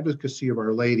 the advocacy of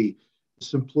Our Lady, the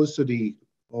simplicity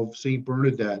of St.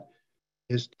 Bernadette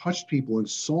has touched people in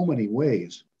so many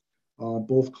ways,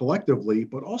 both collectively,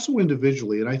 but also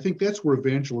individually. And I think that's where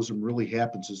evangelism really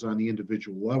happens, is on the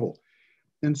individual level.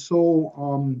 And so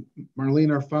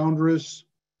Marlene, our foundress,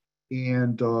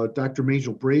 and Dr.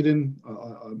 Majel Braden,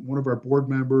 one of our board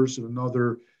members and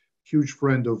another huge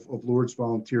friend of Lourdes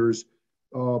Volunteers,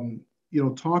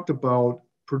 talked about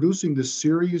producing this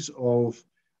series of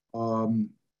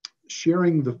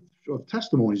sharing of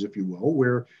testimonies, if you will,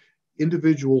 where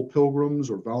individual pilgrims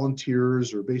or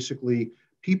volunteers or basically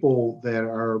people that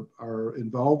are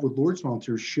involved with Lourdes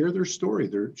Volunteers share their story,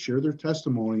 share their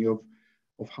testimony of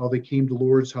how they came to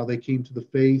Lourdes, how they came to the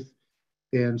faith.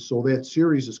 And so that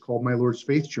series is called My Lourdes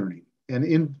Faith Journey. And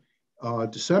in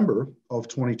December of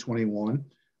 2021,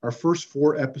 our first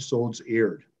 4 episodes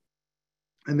aired.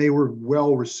 And they were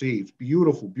well received.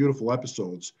 Beautiful, beautiful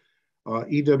episodes.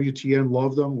 EWTN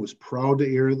loved them, was proud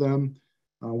to air them.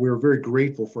 We were very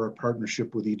grateful for our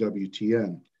partnership with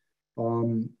EWTN.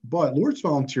 But Lourdes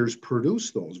Volunteers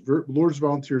produced those. Lourdes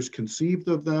Volunteers conceived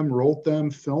of them, wrote them,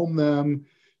 filmed them,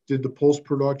 did the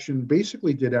post-production,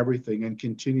 basically did everything, and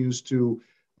continues to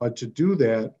do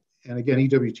that. And again,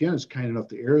 EWTN is kind enough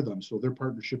to air them, so their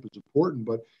partnership is important.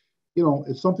 But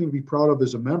it's something to be proud of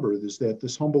as a member, is that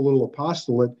this humble little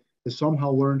apostolate has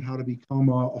somehow learned how to become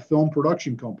a film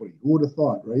production company. Who would have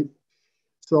thought, right?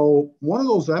 So one of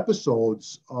those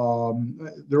episodes,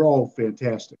 they're all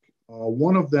fantastic.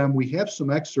 One of them, we have some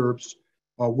excerpts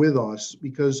with us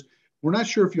because we're not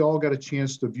sure if you all got a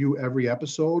chance to view every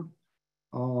episode.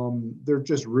 They're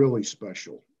just really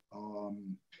special.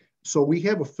 So we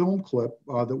have a film clip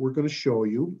that we're going to show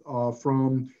you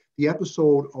from the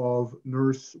episode of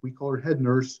we call her head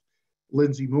nurse,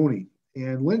 Lindsay Mooney.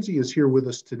 And Lindsay is here with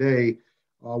us today,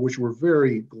 which we're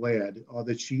very glad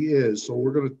that she is. So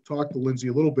we're going to talk to Lindsay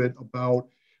a little bit about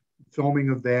filming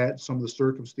of that, some of the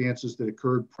circumstances that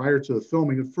occurred prior to the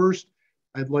filming. At first,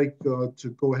 I'd like to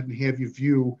go ahead and have you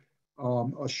view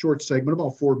a short segment,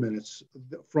 about 4 minutes,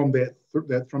 from that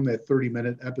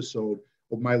 30-minute episode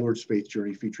of My Lourdes Faith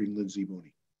Journey featuring Lindsay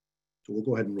Mooney. So we'll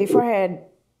go ahead and roll. Before I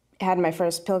had my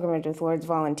first pilgrimage with Lourdes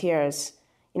Volunteers,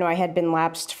 I had been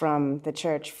lapsed from the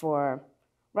church for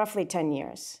roughly 10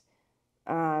 years.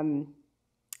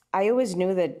 I always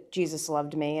knew that Jesus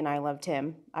loved me and I loved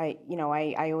him. I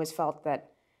always felt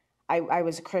that I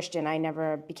was a Christian. I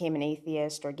never became an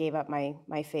atheist or gave up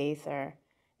my faith or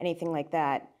anything like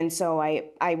that. And so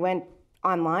I went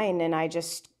online and I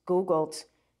just Googled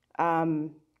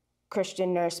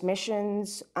Christian nurse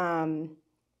missions,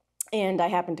 And I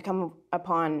happened to come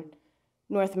upon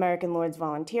North American Lourdes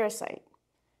Volunteer site.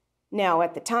 Now,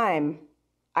 at the time,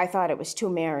 I thought it was too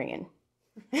Marian.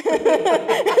 But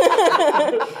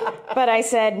I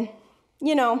said,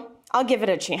 you know, I'll give it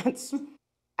a chance.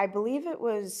 I believe it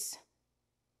was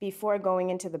before going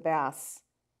into the baths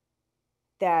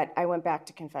that I went back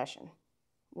to confession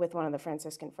with one of the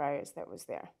Franciscan friars that was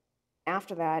there.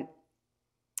 After that,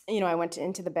 you know, I went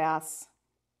into the baths.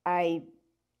 I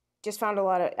just found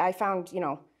I found, you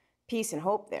know, peace and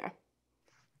hope there.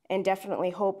 And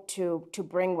definitely hope to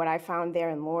bring what I found there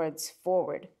in Lourdes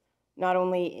forward, not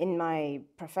only in my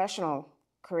professional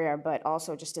career, but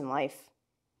also just in life.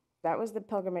 That was the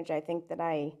pilgrimage, I think, that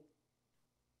I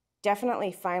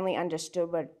definitely finally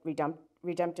understood what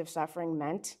redemptive suffering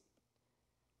meant.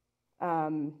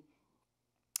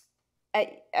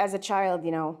 As a child,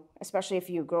 you know, especially if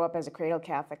you grow up as a cradle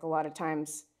Catholic, a lot of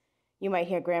times you might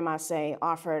hear grandma say,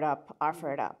 offer it up,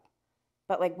 offer it up.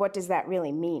 But like, what does that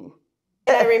really mean?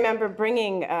 I remember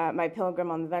bringing my pilgrim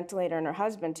on the ventilator and her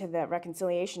husband to the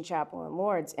Reconciliation Chapel in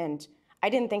Lourdes, and I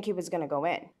didn't think he was going to go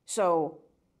in. So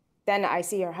then I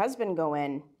see her husband go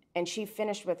in, and she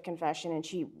finished with confession, and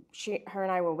her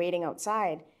and I were waiting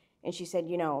outside, and she said,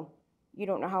 you know, you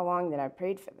don't know how long that I've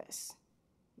prayed for this.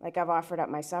 Like, I've offered up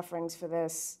my sufferings for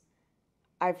this.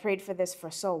 I've prayed for this for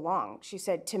so long. She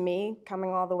said, to me, coming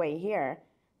all the way here,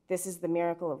 this is the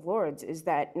miracle of Lourdes, is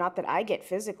that not that I get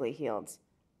physically healed,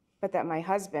 but that my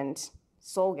husband's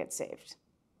soul gets saved.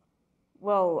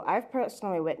 Well, I've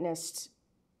personally witnessed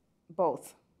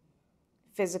both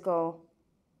physical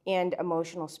and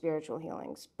emotional spiritual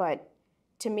healings. But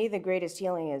to me, the greatest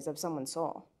healing is of someone's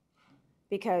soul.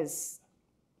 Because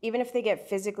even if they get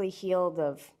physically healed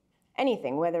of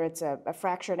anything, whether it's a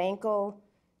fractured ankle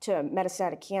to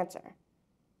metastatic cancer,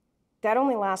 that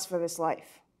only lasts for this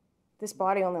life. This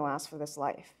body only lasts for this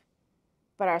life.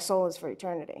 But our soul is for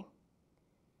eternity.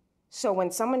 So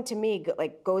when someone, to me,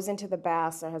 like goes into the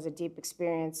baths or has a deep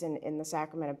experience in the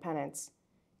sacrament of penance,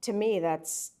 to me,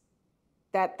 that's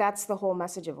the whole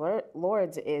message of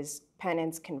Lourdes, is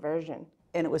penance, conversion.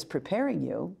 And it was preparing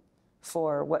you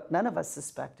for what none of us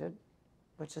suspected,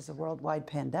 which is a worldwide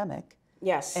pandemic.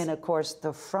 Yes. And of course,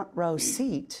 the front row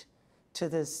seat to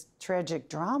this tragic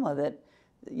drama that,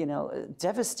 you know,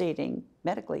 devastating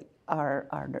medically our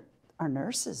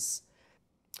nurses.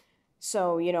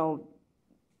 So, you know,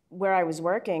 where I was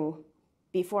working,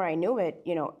 before I knew it,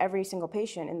 you know, every single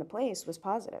patient in the place was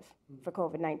positive for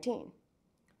COVID-19.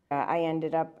 I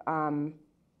ended up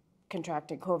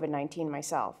contracting COVID-19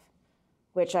 myself,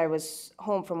 which I was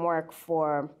home from work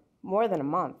for more than a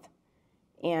month.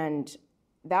 And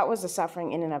that was a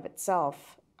suffering in and of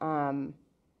itself. You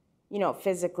know,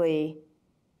 physically,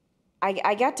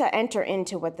 I got to enter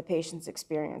into what the patients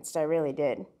experienced. I really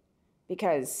did.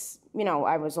 Because, you know,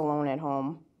 I was alone at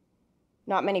home.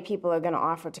 Not many people are going to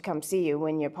offer to come see you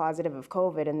when you're positive of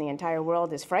COVID and the entire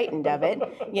world is frightened of it,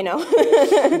 you know.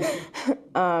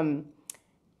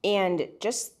 And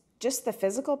just the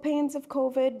physical pains of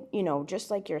COVID, you know, just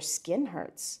like your skin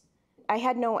hurts. I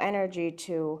had no energy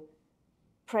to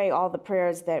pray all the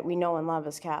prayers that we know and love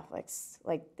as Catholics,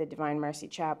 like the Divine Mercy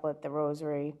Chaplet, the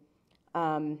Rosary,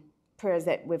 prayers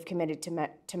that we've committed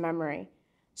to memory.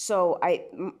 So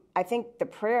I think the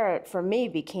prayer for me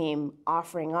became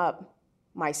offering up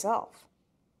myself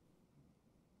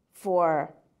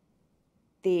for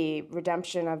the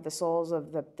redemption of the souls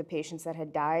of the patients that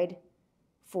had died,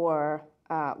 for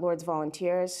Lourdes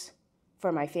volunteers,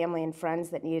 for my family and friends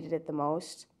that needed it the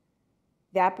most.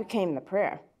 That became the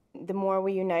prayer. The more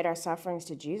we unite our sufferings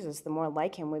to Jesus, the more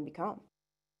like him we become.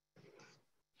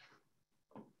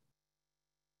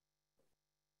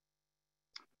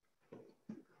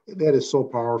 That is so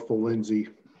powerful, Lindsay.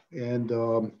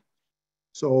 And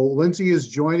so Lindsay is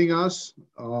joining us,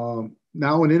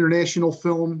 now an international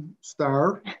film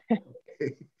star.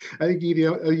 I think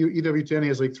EWTN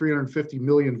has like 350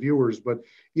 million viewers, but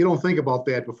you don't think about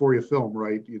that before you film,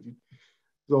 right?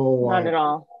 Not at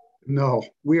all. No,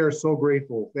 we are so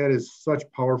grateful. That is such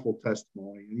powerful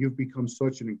testimony. And you've become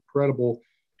such an incredible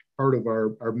part of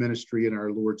our ministry and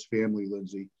our Lourdes family,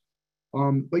 Lindsay.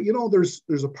 But you know, there's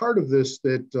a part of this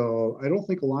that I don't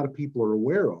think a lot of people are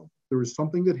aware of. There was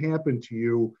something that happened to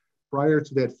you prior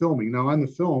to that filming. Now on the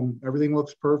film, everything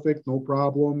looks perfect, no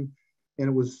problem. And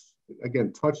it was,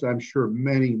 again, touched, I'm sure,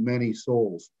 many, many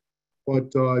souls.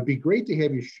 But it'd be great to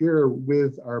have you share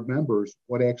with our members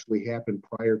what actually happened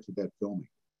prior to that filming.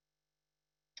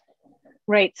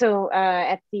 Right. So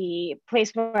at the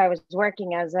place where I was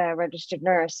working as a registered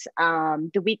nurse,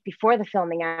 the week before the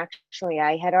filming, actually,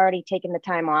 I had already taken the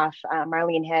time off.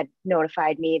 Marlene had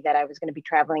notified me that I was going to be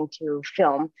traveling to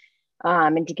film.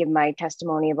 and to give my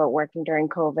testimony about working during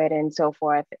COVID and so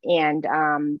forth. And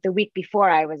the week before,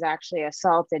 I was actually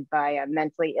assaulted by a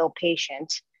mentally ill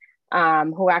patient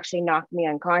who actually knocked me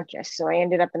unconscious. So I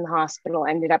ended up in the hospital,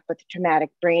 ended up with a traumatic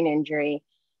brain injury.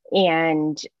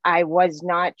 And I was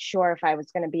not sure if I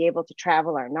was going to be able to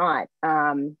travel or not.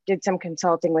 Did some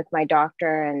consulting with my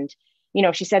doctor, and, you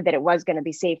know, she said that it was going to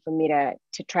be safe for me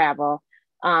to travel.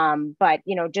 But,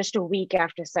 you know, just a week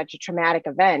after such a traumatic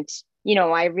event, you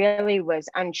know, I really was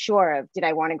unsure of, did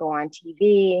I want to go on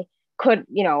TV?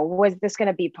 Was this going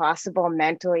to be possible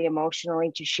mentally,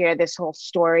 emotionally to share this whole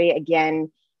story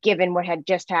again, given what had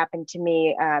just happened to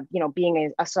me,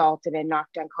 being assaulted and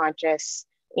knocked unconscious.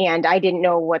 And I didn't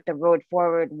know what the road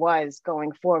forward was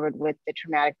going forward with the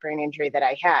traumatic brain injury that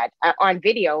I had. On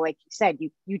video, like you said,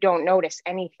 you don't notice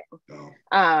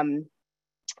anything.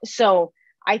 So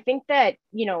I think that,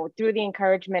 you know, through the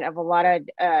encouragement of a lot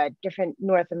of different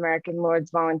North American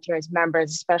Lord's Volunteers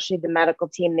members, especially the medical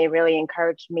team, they really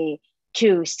encouraged me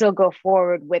to still go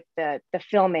forward with the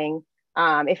filming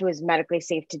if it was medically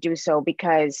safe to do so,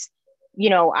 because, you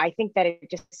know, I think that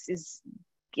it just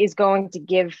is going to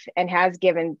give and has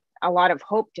given a lot of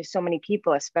hope to so many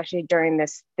people, especially during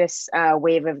this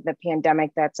wave of the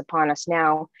pandemic that's upon us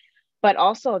now. But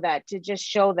also that to just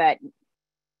show that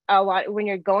a lot, when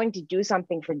you're going to do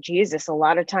something for Jesus, a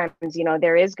lot of times, you know,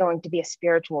 there is going to be a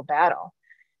spiritual battle.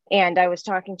 And I was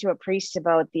talking to a priest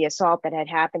about the assault that had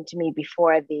happened to me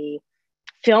before the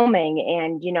filming.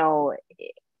 And, you know,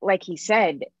 like he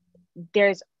said,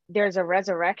 there's a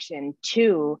resurrection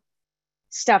to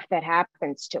stuff that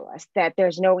happens to us, that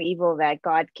there's no evil that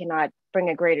God cannot bring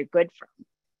a greater good from.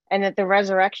 And that the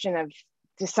resurrection of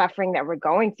the suffering that we're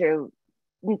going through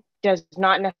does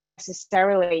not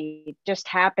necessarily just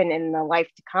happen in the life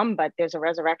to come, but there's a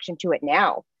resurrection to it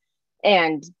now.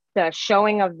 And the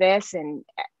showing of this and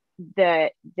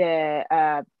the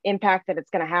impact that it's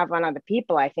going to have on other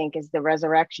people, I think, is the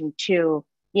resurrection to,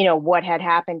 you know, what had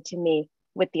happened to me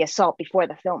with the assault before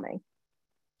the filming.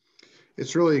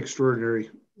 It's really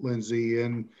extraordinary, Lindsay.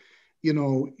 And, you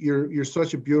know, you're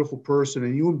such a beautiful person,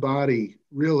 and you embody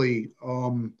really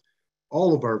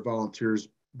all of our volunteers,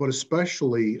 but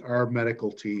especially our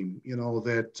medical team, you know,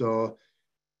 that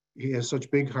he has such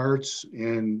big hearts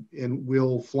and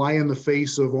will fly in the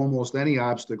face of almost any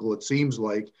obstacle, it seems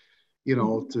like, you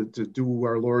know, to do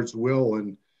our Lord's will.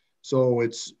 And so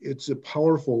it's a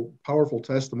powerful, powerful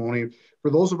testimony. For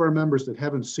those of our members that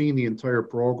haven't seen the entire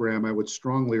program, I would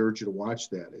strongly urge you to watch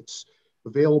that. It's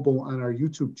available on our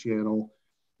YouTube channel,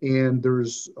 and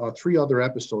there's 3 other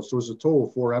episodes. So it's a total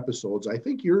of 4 episodes. I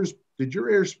think did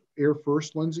yours air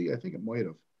first, Lindsay? I think it might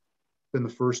have been the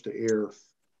first to air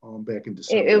back in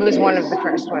December. It was one of the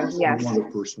first ones, yes. One of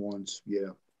the first ones, yeah.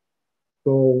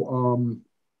 So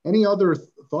any other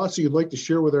thoughts you'd like to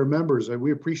share with our members?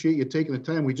 We appreciate you taking the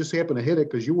time. We just happen to hit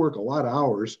it because you work a lot of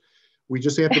hours. We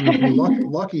just happened to be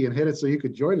lucky and hit it so you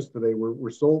could join us today. We're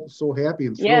so happy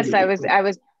and thrilled. Yes,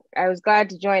 I was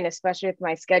glad to join, especially with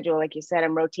my schedule. Like you said,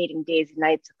 I'm rotating days and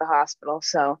nights at the hospital.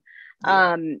 So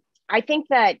I think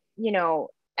that, you know,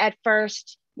 at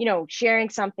first, you know, sharing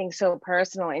something so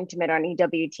personal, intimate on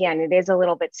EWTN, it is a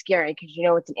little bit scary because, you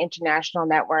know, it's an international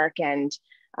network. And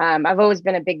I've always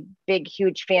been a big,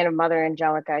 huge fan of Mother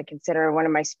Angelica. I consider her one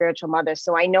of my spiritual mothers.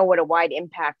 So I know what a wide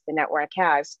impact the network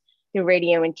has through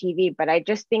radio and TV. But I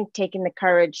just think taking the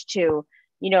courage to,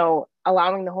 you know,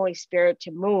 allowing the Holy Spirit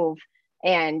to move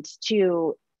and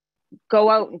to go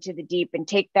out into the deep and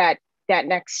take that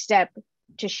next step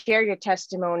to share your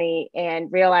testimony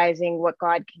and realizing what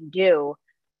God can do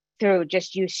through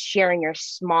just you sharing your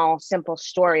small, simple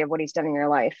story of what he's done in your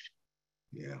life.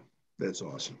 Yeah, that's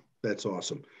awesome. That's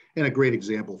awesome. And a great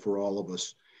example for all of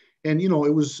us. And, you know,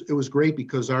 it was great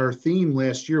because our theme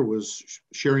last year was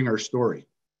sharing our story.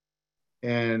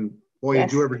 And boy,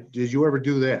 yes. did you ever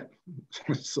do that?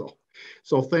 So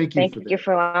thank you. Thank you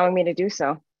for allowing me to do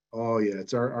so. Oh yeah,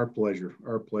 it's our pleasure.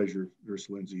 Our pleasure,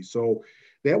 Nurse Lindsay. So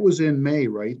that was in May,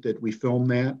 right? That we filmed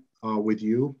that with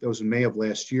you. That was in May of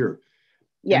last year.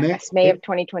 Yes, May of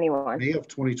 2021. May of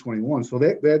 2021. So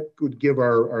that could give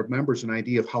our members an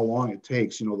idea of how long it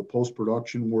takes, you know, the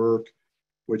post-production work,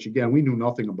 which again, we knew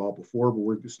nothing about before, but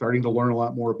we're starting to learn a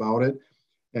lot more about it,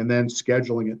 and then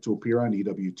scheduling it to appear on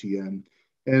EWTN.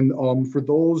 And for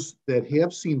those that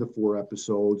have seen the 4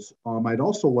 episodes, I'd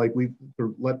also like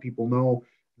to let people know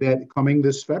that coming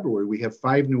this February, we have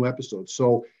 5 new episodes.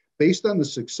 So based on the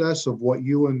success of what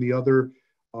you and the other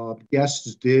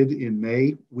guests did in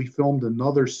May, we filmed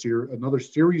another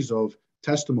series of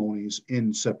testimonies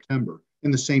in September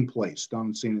in the same place down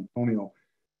in San Antonio.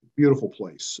 Beautiful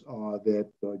place that,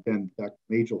 again, Dr.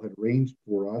 Majel had arranged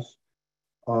for us.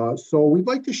 So we'd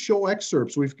like to show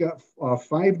excerpts. We've got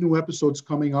 5 new episodes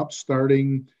coming up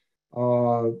starting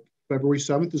February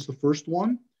 7th is the first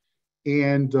one.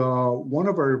 And one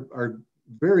of our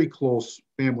very close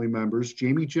family members,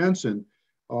 Jamie Jensen,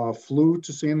 flew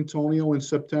to San Antonio in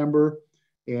September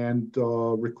and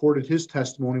recorded his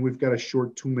testimony. We've got a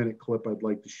short 2-minute clip I'd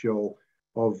like to show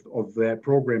of that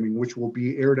programming, which will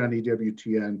be aired on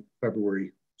EWTN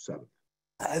February 7th.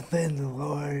 I've been to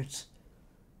Lourdes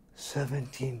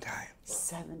 17 times.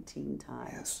 17 times.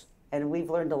 Yes. And we've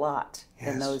learned a lot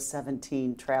in those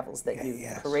 17 travels that you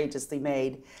courageously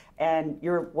made. And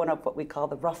you're one of what we call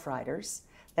the Rough Riders.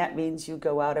 That means you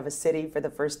go out of a city for the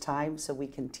first time so we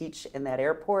can teach in that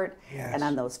airport and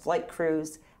on those flight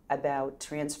crews about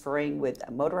transferring with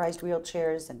motorized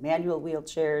wheelchairs and manual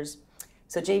wheelchairs.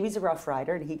 So Jamie's a Rough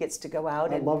Rider, and he gets to go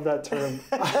out. I love that term.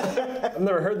 I've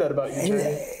never heard that about you,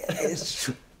 Jamie.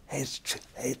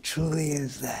 It truly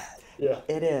is that. Yeah.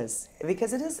 It is,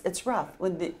 because it's rough.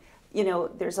 When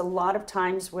there's a lot of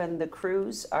times when the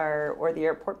crews or the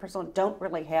airport personnel don't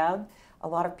really have a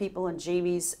lot of people in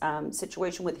Jamie's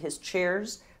situation with his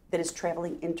chairs that is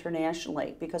traveling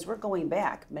internationally, because we're going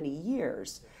back many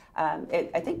years.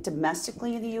 I think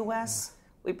domestically in the U.S.,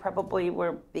 we probably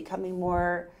were becoming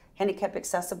more handicap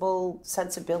accessible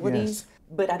sensibilities,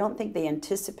 but I don't think they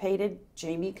anticipated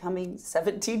Jamie coming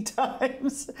 17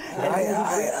 times.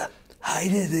 I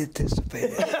didn't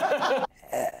anticipate it.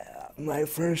 My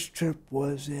first trip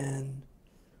was in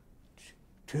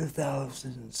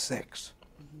 2006.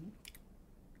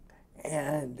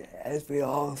 And as we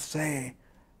all say,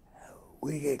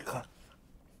 we get caught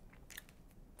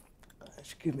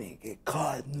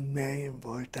in the Marian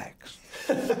vortex.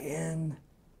 In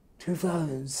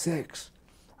 2006,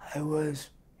 I was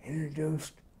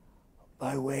introduced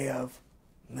by way of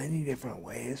many different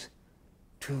ways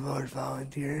to Lourdes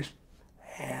Volunteers,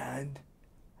 and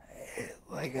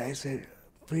like I said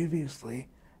previously,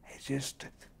 it just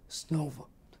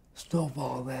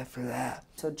snowballed after that.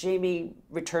 So Jamie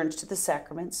returns to the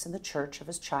sacraments in the church of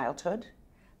his childhood,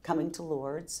 coming to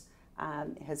Lourdes,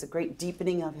 has a great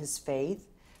deepening of his faith.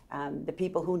 The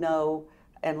people who know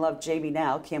and love Jamie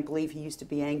now can't believe he used to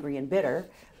be angry and bitter,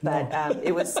 but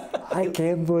it was... I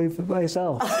can't believe it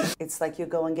myself. It's like you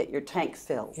go and get your tank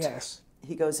filled. Yes.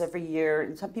 He goes every year,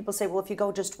 and some people say, well, if you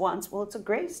go just once, well, it's a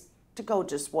grace to go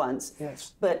just once.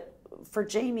 Yes. But for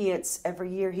Jamie, it's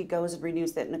every year he goes and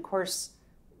renews that, and of course,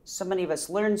 so many of us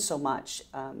learn so much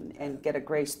and get a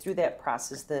grace through that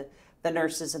process, the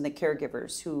nurses and the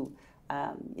caregivers who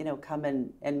come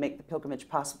and make the pilgrimage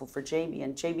possible for Jamie,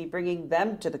 and Jamie bringing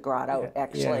them to the grotto,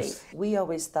 actually. Yes. We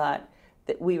always thought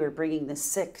that we were bringing the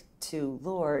sick to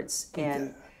Lourdes,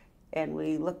 and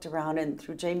we looked around, and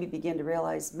through Jamie began to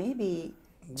realize maybe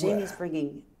Jamie's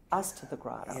bringing us to the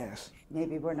grotto. Yes.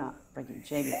 Maybe we're not bringing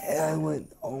Jamie to the grotto. And I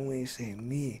wouldn't only say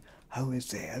me, I would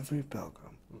say every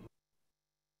pilgrim.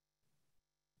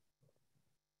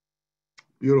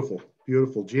 Beautiful,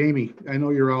 beautiful. Jamie, I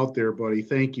know you're out there, buddy.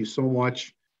 Thank you so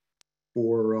much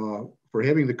for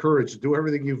having the courage to do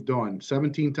everything you've done.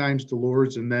 17 times to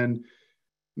Lourdes, and then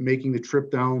making the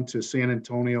trip down to San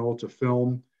Antonio to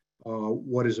film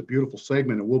what is a beautiful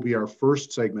segment. It will be our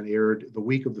first segment aired the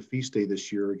week of the feast day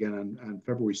this year, again on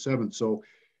February 7th. So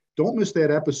don't miss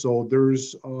that episode.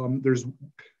 There's a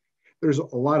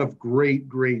lot of great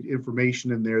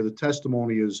information in there. The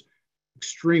testimony is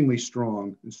extremely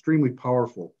strong, extremely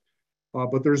powerful.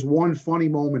 But there's one funny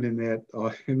moment in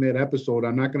that episode.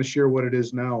 I'm not going to share what it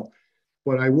is now,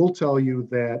 but I will tell you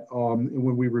that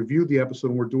when we reviewed the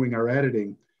episode and we're doing our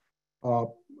editing,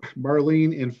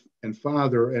 Marlene and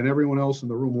Father and everyone else in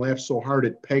the room laughed so hard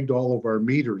it pegged all of our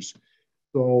meters.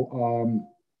 So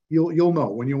you'll know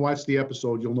when you watch the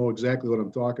episode, you'll know exactly what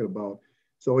I'm talking about.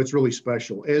 So it's really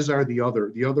special, as are the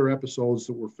other episodes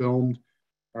that were filmed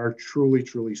are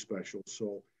truly special.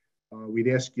 So we'd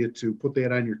ask you to put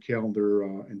that on your calendar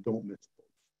and don't miss it.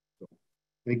 So,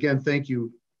 and again, thank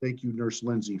you, Nurse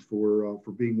Lindsay, for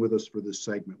being with us for this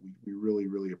segment. We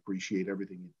really appreciate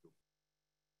everything you do.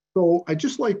 So I'd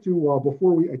just like to,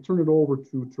 before I turn it over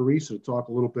to Teresa to talk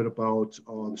a little bit about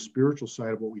the spiritual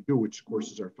side of what we do, which of course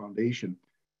is our foundation.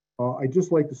 I'd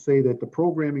just like to say that the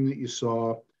programming that you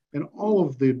saw and all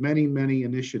of the many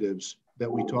initiatives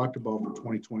that we talked about for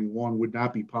 2021 would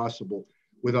not be possible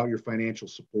without your financial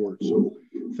support. So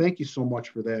thank you so much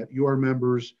for that. You, our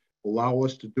members, allow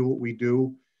us to do what we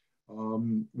do.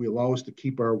 We allow us to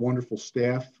keep our wonderful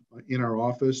staff in our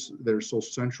office that are so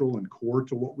central and core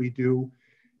to what we do.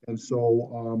 And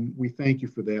so we thank you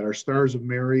for that. Our Stars of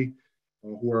Mary,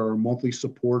 who are our monthly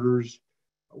supporters.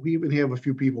 We even have a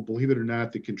few people, believe it or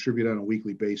not, that contribute on a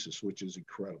weekly basis, which is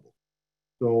incredible.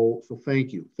 So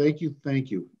thank you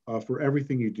for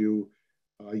everything you do.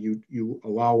 You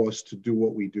allow us to do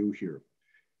what we do here.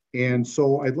 And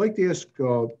so I'd like to ask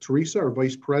Teresa, our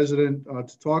Vice President,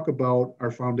 to talk about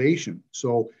our foundation.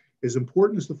 So as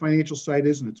important as the financial side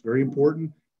is, and it's very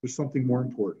important, there's something more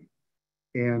important.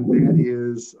 And that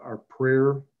is our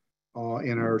prayer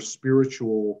and our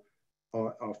spiritual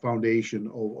foundation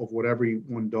of what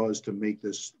everyone does to make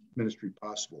this ministry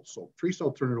possible. So Teresa,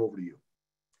 I'll turn it over to you.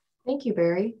 Thank you,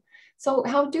 Barry. So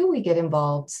how do we get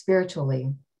involved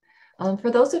spiritually? For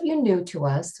those of you new to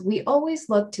us, we always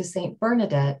look to St.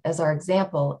 Bernadette as our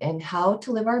example in how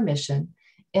to live our mission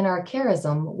in our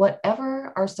charism,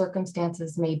 whatever our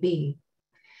circumstances may be.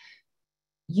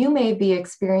 You may be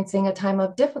experiencing a time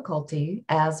of difficulty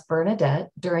as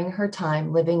Bernadette during her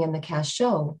time living in the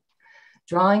Cachot.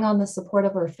 Drawing on the support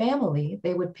of her family,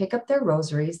 they would pick up their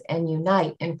rosaries and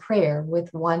unite in prayer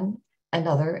with one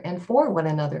another and for one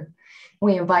another.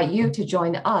 We invite you to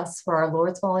join us for our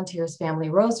Lord's Volunteers Family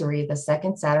Rosary the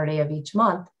second Saturday of each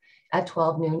month at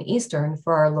 12 noon Eastern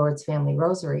for our Lord's Family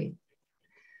Rosary.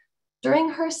 During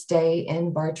her stay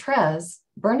in Bartres,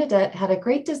 Bernadette had a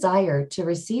great desire to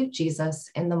receive Jesus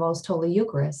in the Most Holy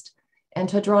Eucharist and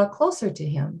to draw closer to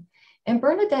him. And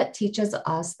Bernadette teaches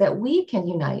us that we can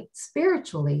unite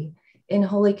spiritually in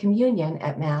Holy Communion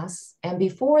at Mass and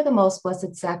before the Most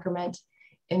Blessed Sacrament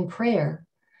in prayer.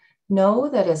 Know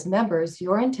that as members,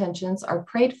 your intentions are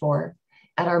prayed for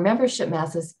at our membership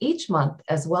masses each month,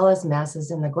 as well as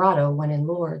masses in the grotto when in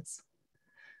Lourdes.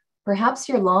 Perhaps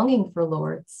you're longing for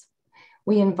Lourdes.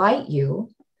 We invite you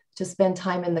to spend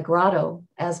time in the grotto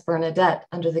as Bernadette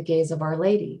under the gaze of Our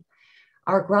Lady.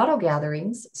 Our grotto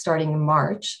gatherings, starting in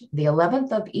March, the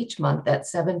 11th of each month at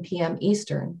 7 p.m.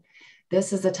 Eastern.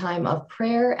 This is a time of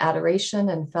prayer, adoration,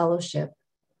 and fellowship.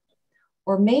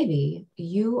 Or maybe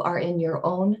you are in your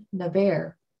own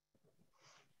Nevers,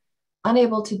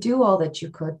 unable to do all that you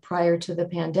could prior to the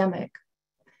pandemic.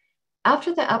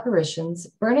 After the apparitions,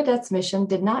 Bernadette's mission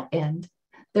did not end.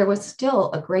 There was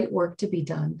still a great work to be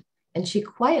done, and she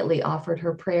quietly offered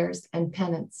her prayers and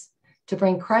penance to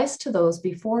bring Christ to those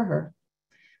before her.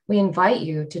 We invite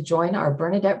you to join our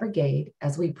Bernadette Brigade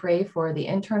as we pray for the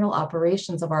internal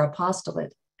operations of our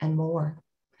apostolate and more.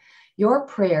 Your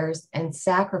prayers and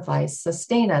sacrifice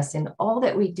sustain us in all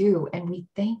that we do, and we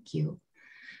thank you.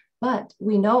 But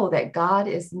we know that God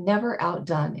is never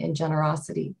outdone in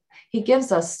generosity. He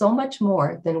gives us so much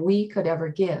more than we could ever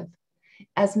give.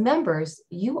 As members,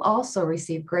 you also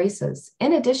receive graces,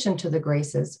 in addition to the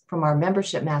graces from our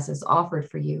membership masses offered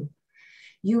for you.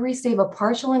 You receive a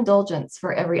partial indulgence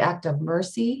for every act of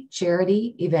mercy,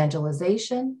 charity,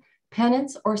 evangelization,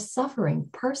 penance, or suffering,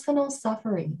 personal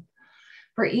suffering.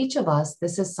 For each of us,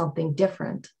 this is something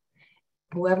different.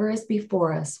 Whoever is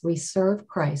before us, we serve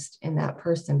Christ in that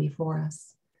person before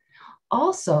us.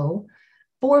 Also,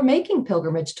 for making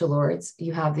pilgrimage to Lourdes,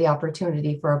 you have the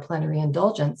opportunity for a plenary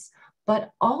indulgence,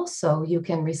 but also you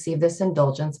can receive this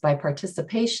indulgence by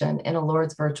participation in a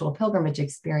Lourdes virtual pilgrimage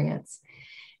experience.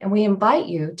 And we invite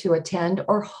you to attend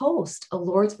or host a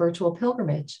Lourdes virtual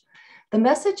pilgrimage. The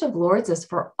message of Lourdes is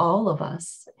for all of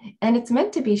us, and it's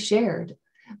meant to be shared.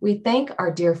 We thank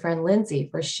our dear friend Lindsay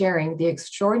for sharing the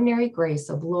extraordinary grace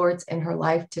of Lourdes in her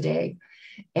life today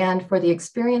and for the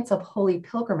experience of Holy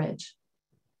Pilgrimage.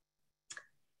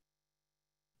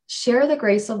 Share the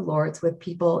grace of Lourdes with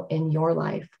people in your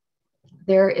life.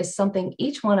 There is something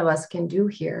each one of us can do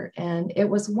here, and it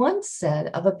was once said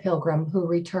of a pilgrim who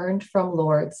returned from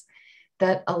Lourdes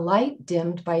that a light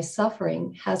dimmed by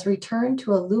suffering has returned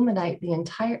to illuminate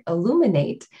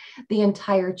the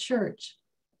entire church.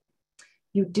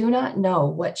 You do not know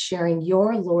what sharing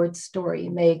your Lord's story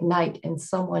may ignite in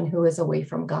someone who is away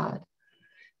from God.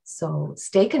 So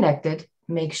stay connected,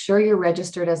 make sure you're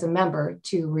registered as a member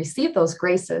to receive those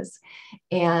graces.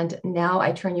 And now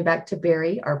I turn you back to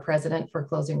Barry, our president, for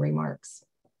closing remarks.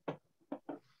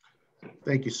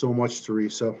 Thank you so much,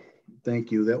 Teresa.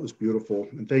 Thank you. That was beautiful.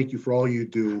 And thank you for all you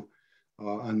do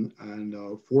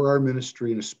for our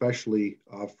ministry, and especially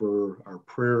for our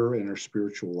prayer and our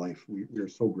spiritual life. We are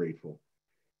so grateful.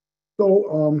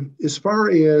 So as far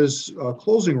as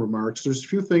closing remarks, there's a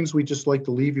few things we'd just like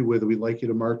to leave you with that we'd like you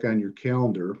to mark on your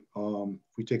calendar.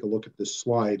 If we take a look at this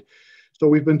slide. So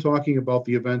we've been talking about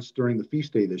the events during the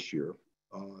feast day this year.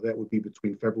 That would be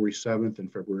between February 7th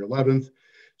and February 11th.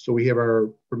 So we have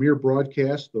our premiere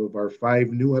broadcast of our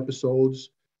 5 new episodes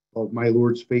of My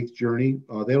Lourdes Faith Journey.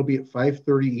 That'll be at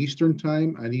 5:30 Eastern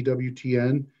Time on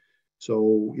EWTN.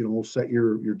 So, you know, set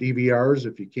your DVRs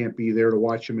if you can't be there to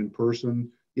watch them in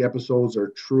person. The episodes are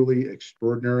truly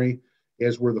extraordinary,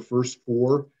 as were the first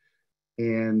 4,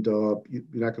 and you're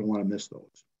not going to want to miss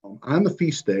those. On the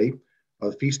feast day,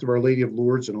 the Feast of Our Lady of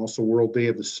Lourdes, and also World Day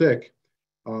of the Sick,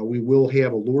 we will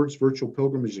have a Lourdes virtual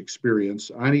pilgrimage experience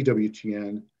on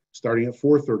EWTN starting at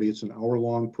 4:30. It's an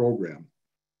hour-long program.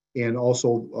 And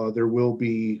also there will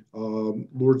be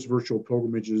Lourdes virtual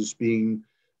pilgrimages being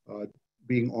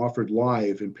offered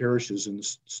live in parishes in the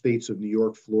states of New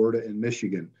York, Florida, and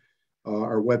Michigan.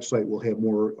 Our website will have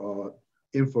more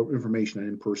information on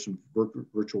in-person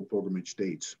virtual pilgrimage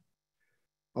dates.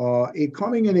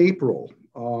 Coming in April,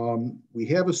 we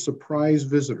have a surprise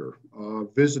visitor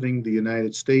visiting the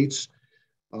United States.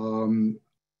 I'm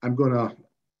not going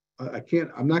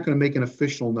to make an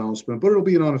official announcement, but it'll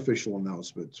be an unofficial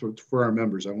announcement for our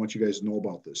members. I want you guys to know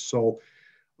about this. So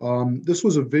this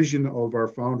was a vision of our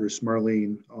foundress,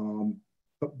 Marlene,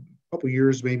 a couple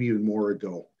years, maybe even more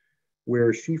ago,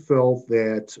 where she felt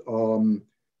that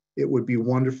it would be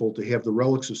wonderful to have the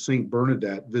relics of Saint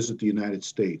Bernadette visit the United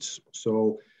States.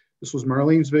 So this was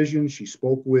Marlene's vision. She's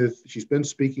been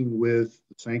speaking with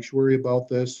the sanctuary about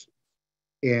this.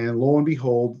 And lo and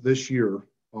behold, this year,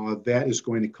 that is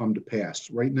going to come to pass.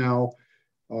 Right now,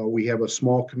 we have a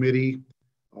small committee.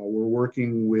 We're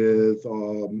working with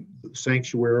the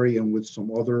sanctuary and with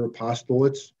some other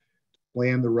apostolates to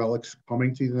plan the relics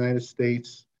coming to the United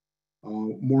States.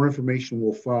 More information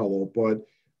will follow, but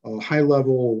a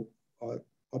high-level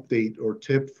update or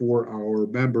tip for our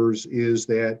members is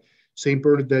that St.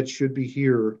 Bernadette should be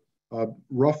here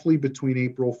roughly between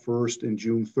April 1st and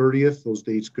June 30th. Those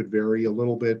dates could vary a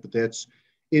little bit, but that's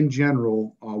in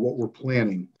general what we're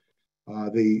planning.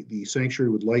 The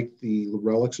sanctuary would like the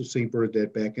relics of St.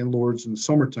 Bernadette back in Lourdes in the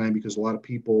summertime because a lot of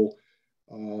people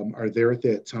are there at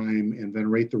that time and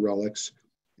venerate the relics.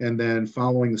 And then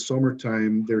following the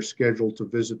summertime, they're scheduled to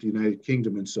visit the United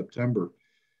Kingdom in September.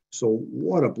 So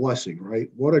what a blessing, right?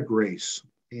 What a grace.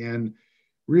 And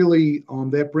really,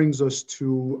 that brings us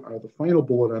to the final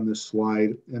bullet on this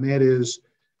slide, and that is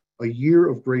a year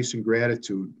of grace and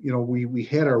gratitude. You know, we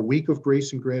had our week of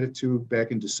grace and gratitude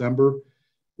back in December,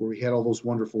 where we had all those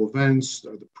wonderful events,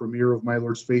 the premiere of My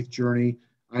Lord's Faith Journey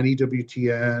on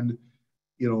EWTN.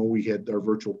 You know, we had our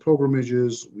virtual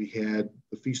pilgrimages. We had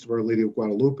the Feast of Our Lady of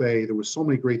Guadalupe. There was so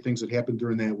many great things that happened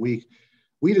during that week.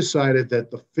 We decided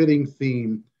that the fitting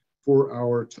theme for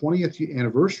our 20th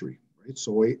anniversary, right?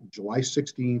 So July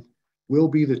 16th will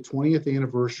be the 20th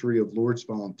anniversary of Lourdes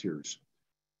Volunteers.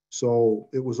 So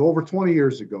it was over 20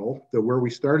 years ago that where we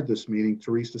started this meeting,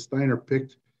 Teresa Steiner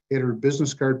had her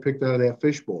business card picked out of that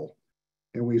fishbowl.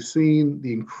 And we've seen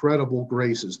the incredible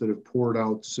graces that have poured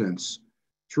out since,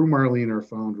 through Marlene, our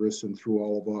foundress, and through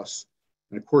all of us,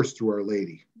 and of course through Our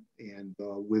Lady, and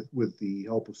with the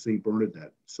help of St.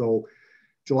 Bernadette. So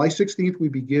July 16th, we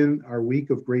begin our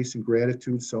week of grace and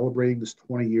gratitude, celebrating this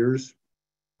 20 years.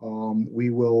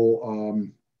 We will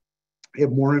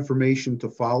have more information to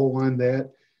follow on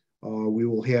that. We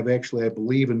will have actually, I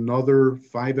believe, another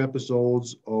 5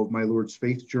 episodes of My Lord's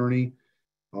Faith Journey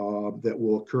that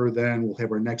will occur then. We'll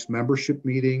have our next membership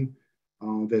meeting.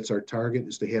 That's our target,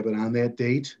 is to have it on that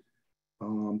date.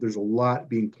 There's a lot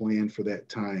being planned for that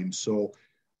time. So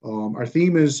our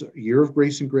theme is a year of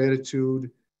grace and gratitude.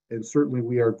 And certainly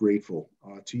we are grateful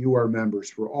to you, our members,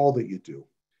 for all that you do.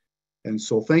 And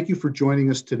so thank you for joining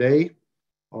us today.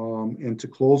 And to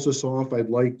close this off, I'd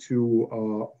like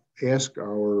to ask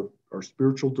our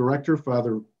spiritual director,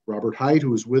 Father Robert Hyde,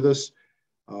 who is with us,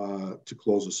 to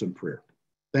close us in prayer.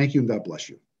 Thank you and God bless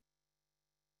you.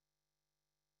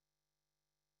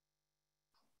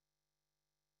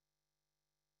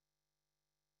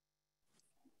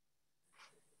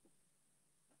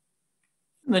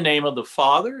 In the name of the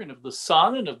Father, and of the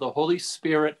Son, and of the Holy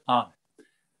Spirit, amen.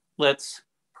 Let's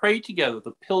pray together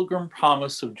the Pilgrim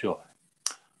Promise of Joy.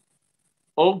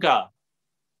 O God,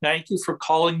 thank you for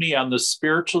calling me on this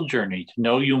spiritual journey to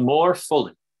know you more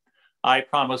fully. I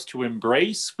promise to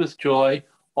embrace with joy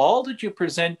all that you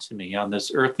present to me on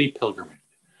this earthly pilgrimage.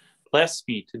 Bless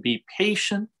me to be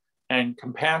patient and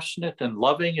compassionate and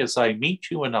loving as I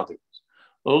meet you and others.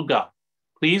 O God,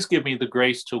 please give me the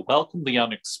grace to welcome the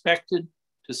unexpected,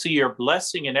 to see your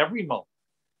blessing in every moment,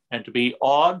 and to be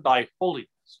awed by holiness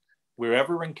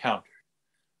wherever encountered.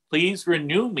 Please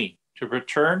renew me to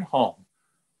return home,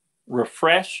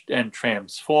 refreshed and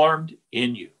transformed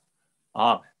in you.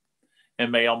 Amen.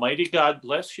 And may Almighty God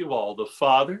bless you all, the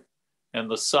Father, and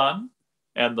the Son,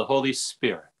 and the Holy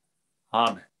Spirit.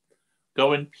 Amen.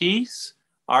 Go in peace.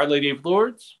 Our Lady of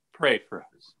Lourdes, pray for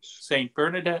us. Saint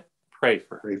Bernadette, pray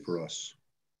for us. Pray for us.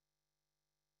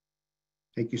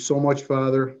 Thank you so much,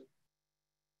 Father.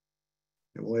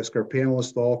 And we'll ask our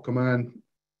panelists to all come on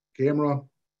camera.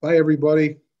 Bye,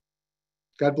 everybody.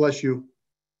 God bless you.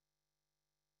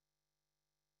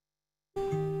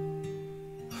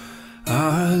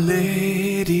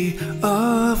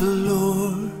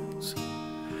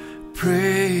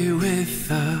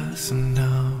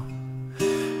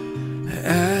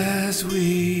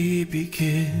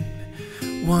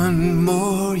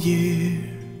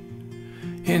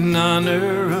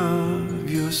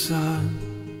 your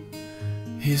Son,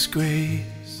 His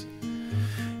grace,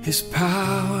 His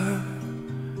power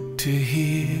to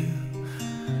heal.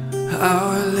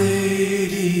 Our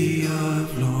Lady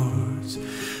of Lords,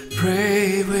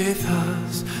 pray with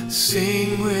us,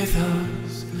 sing with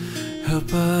us,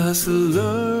 help us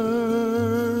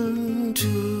learn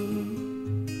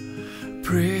to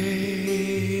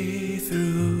pray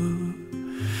through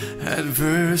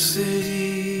adversity.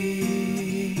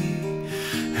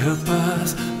 Help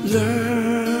us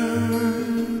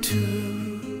learn to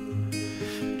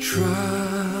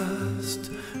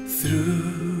trust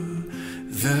through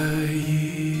the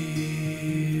years.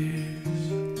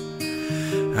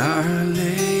 Our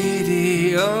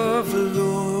Lady of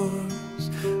Lords,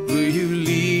 will you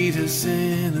lead us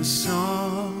in a song